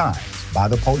 100 times by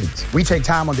the police. We take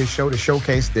time on this show to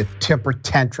showcase the temper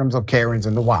tantrums of Karens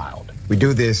in the wild. We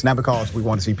do this not because we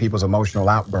want to see people's emotional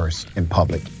outbursts in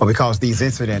public, but because these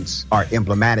incidents are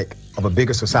emblematic of a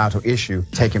bigger societal issue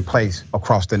taking place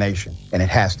across the nation, and it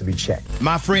has to be checked.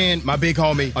 My friend, my big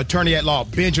homie, attorney at law,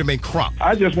 Benjamin Crump.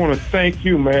 I just want to thank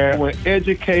you, man. When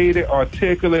educated,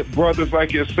 articulate brothers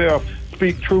like yourself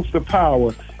speak truth to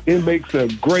power, it makes a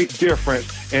great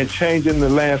difference in changing the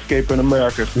landscape in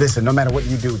America. Listen, no matter what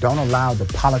you do, don't allow the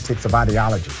politics of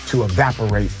ideology to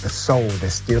evaporate the soul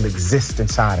that still exists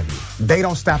inside of you. They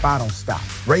don't stop, I don't stop.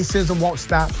 Racism won't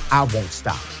stop, I won't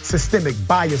stop. Systemic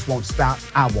bias won't stop,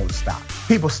 I won't stop.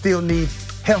 People still need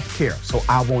healthcare, so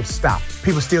I won't stop.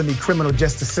 People still need criminal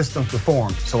justice systems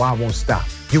reformed, so I won't stop.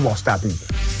 You won't stop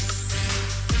either.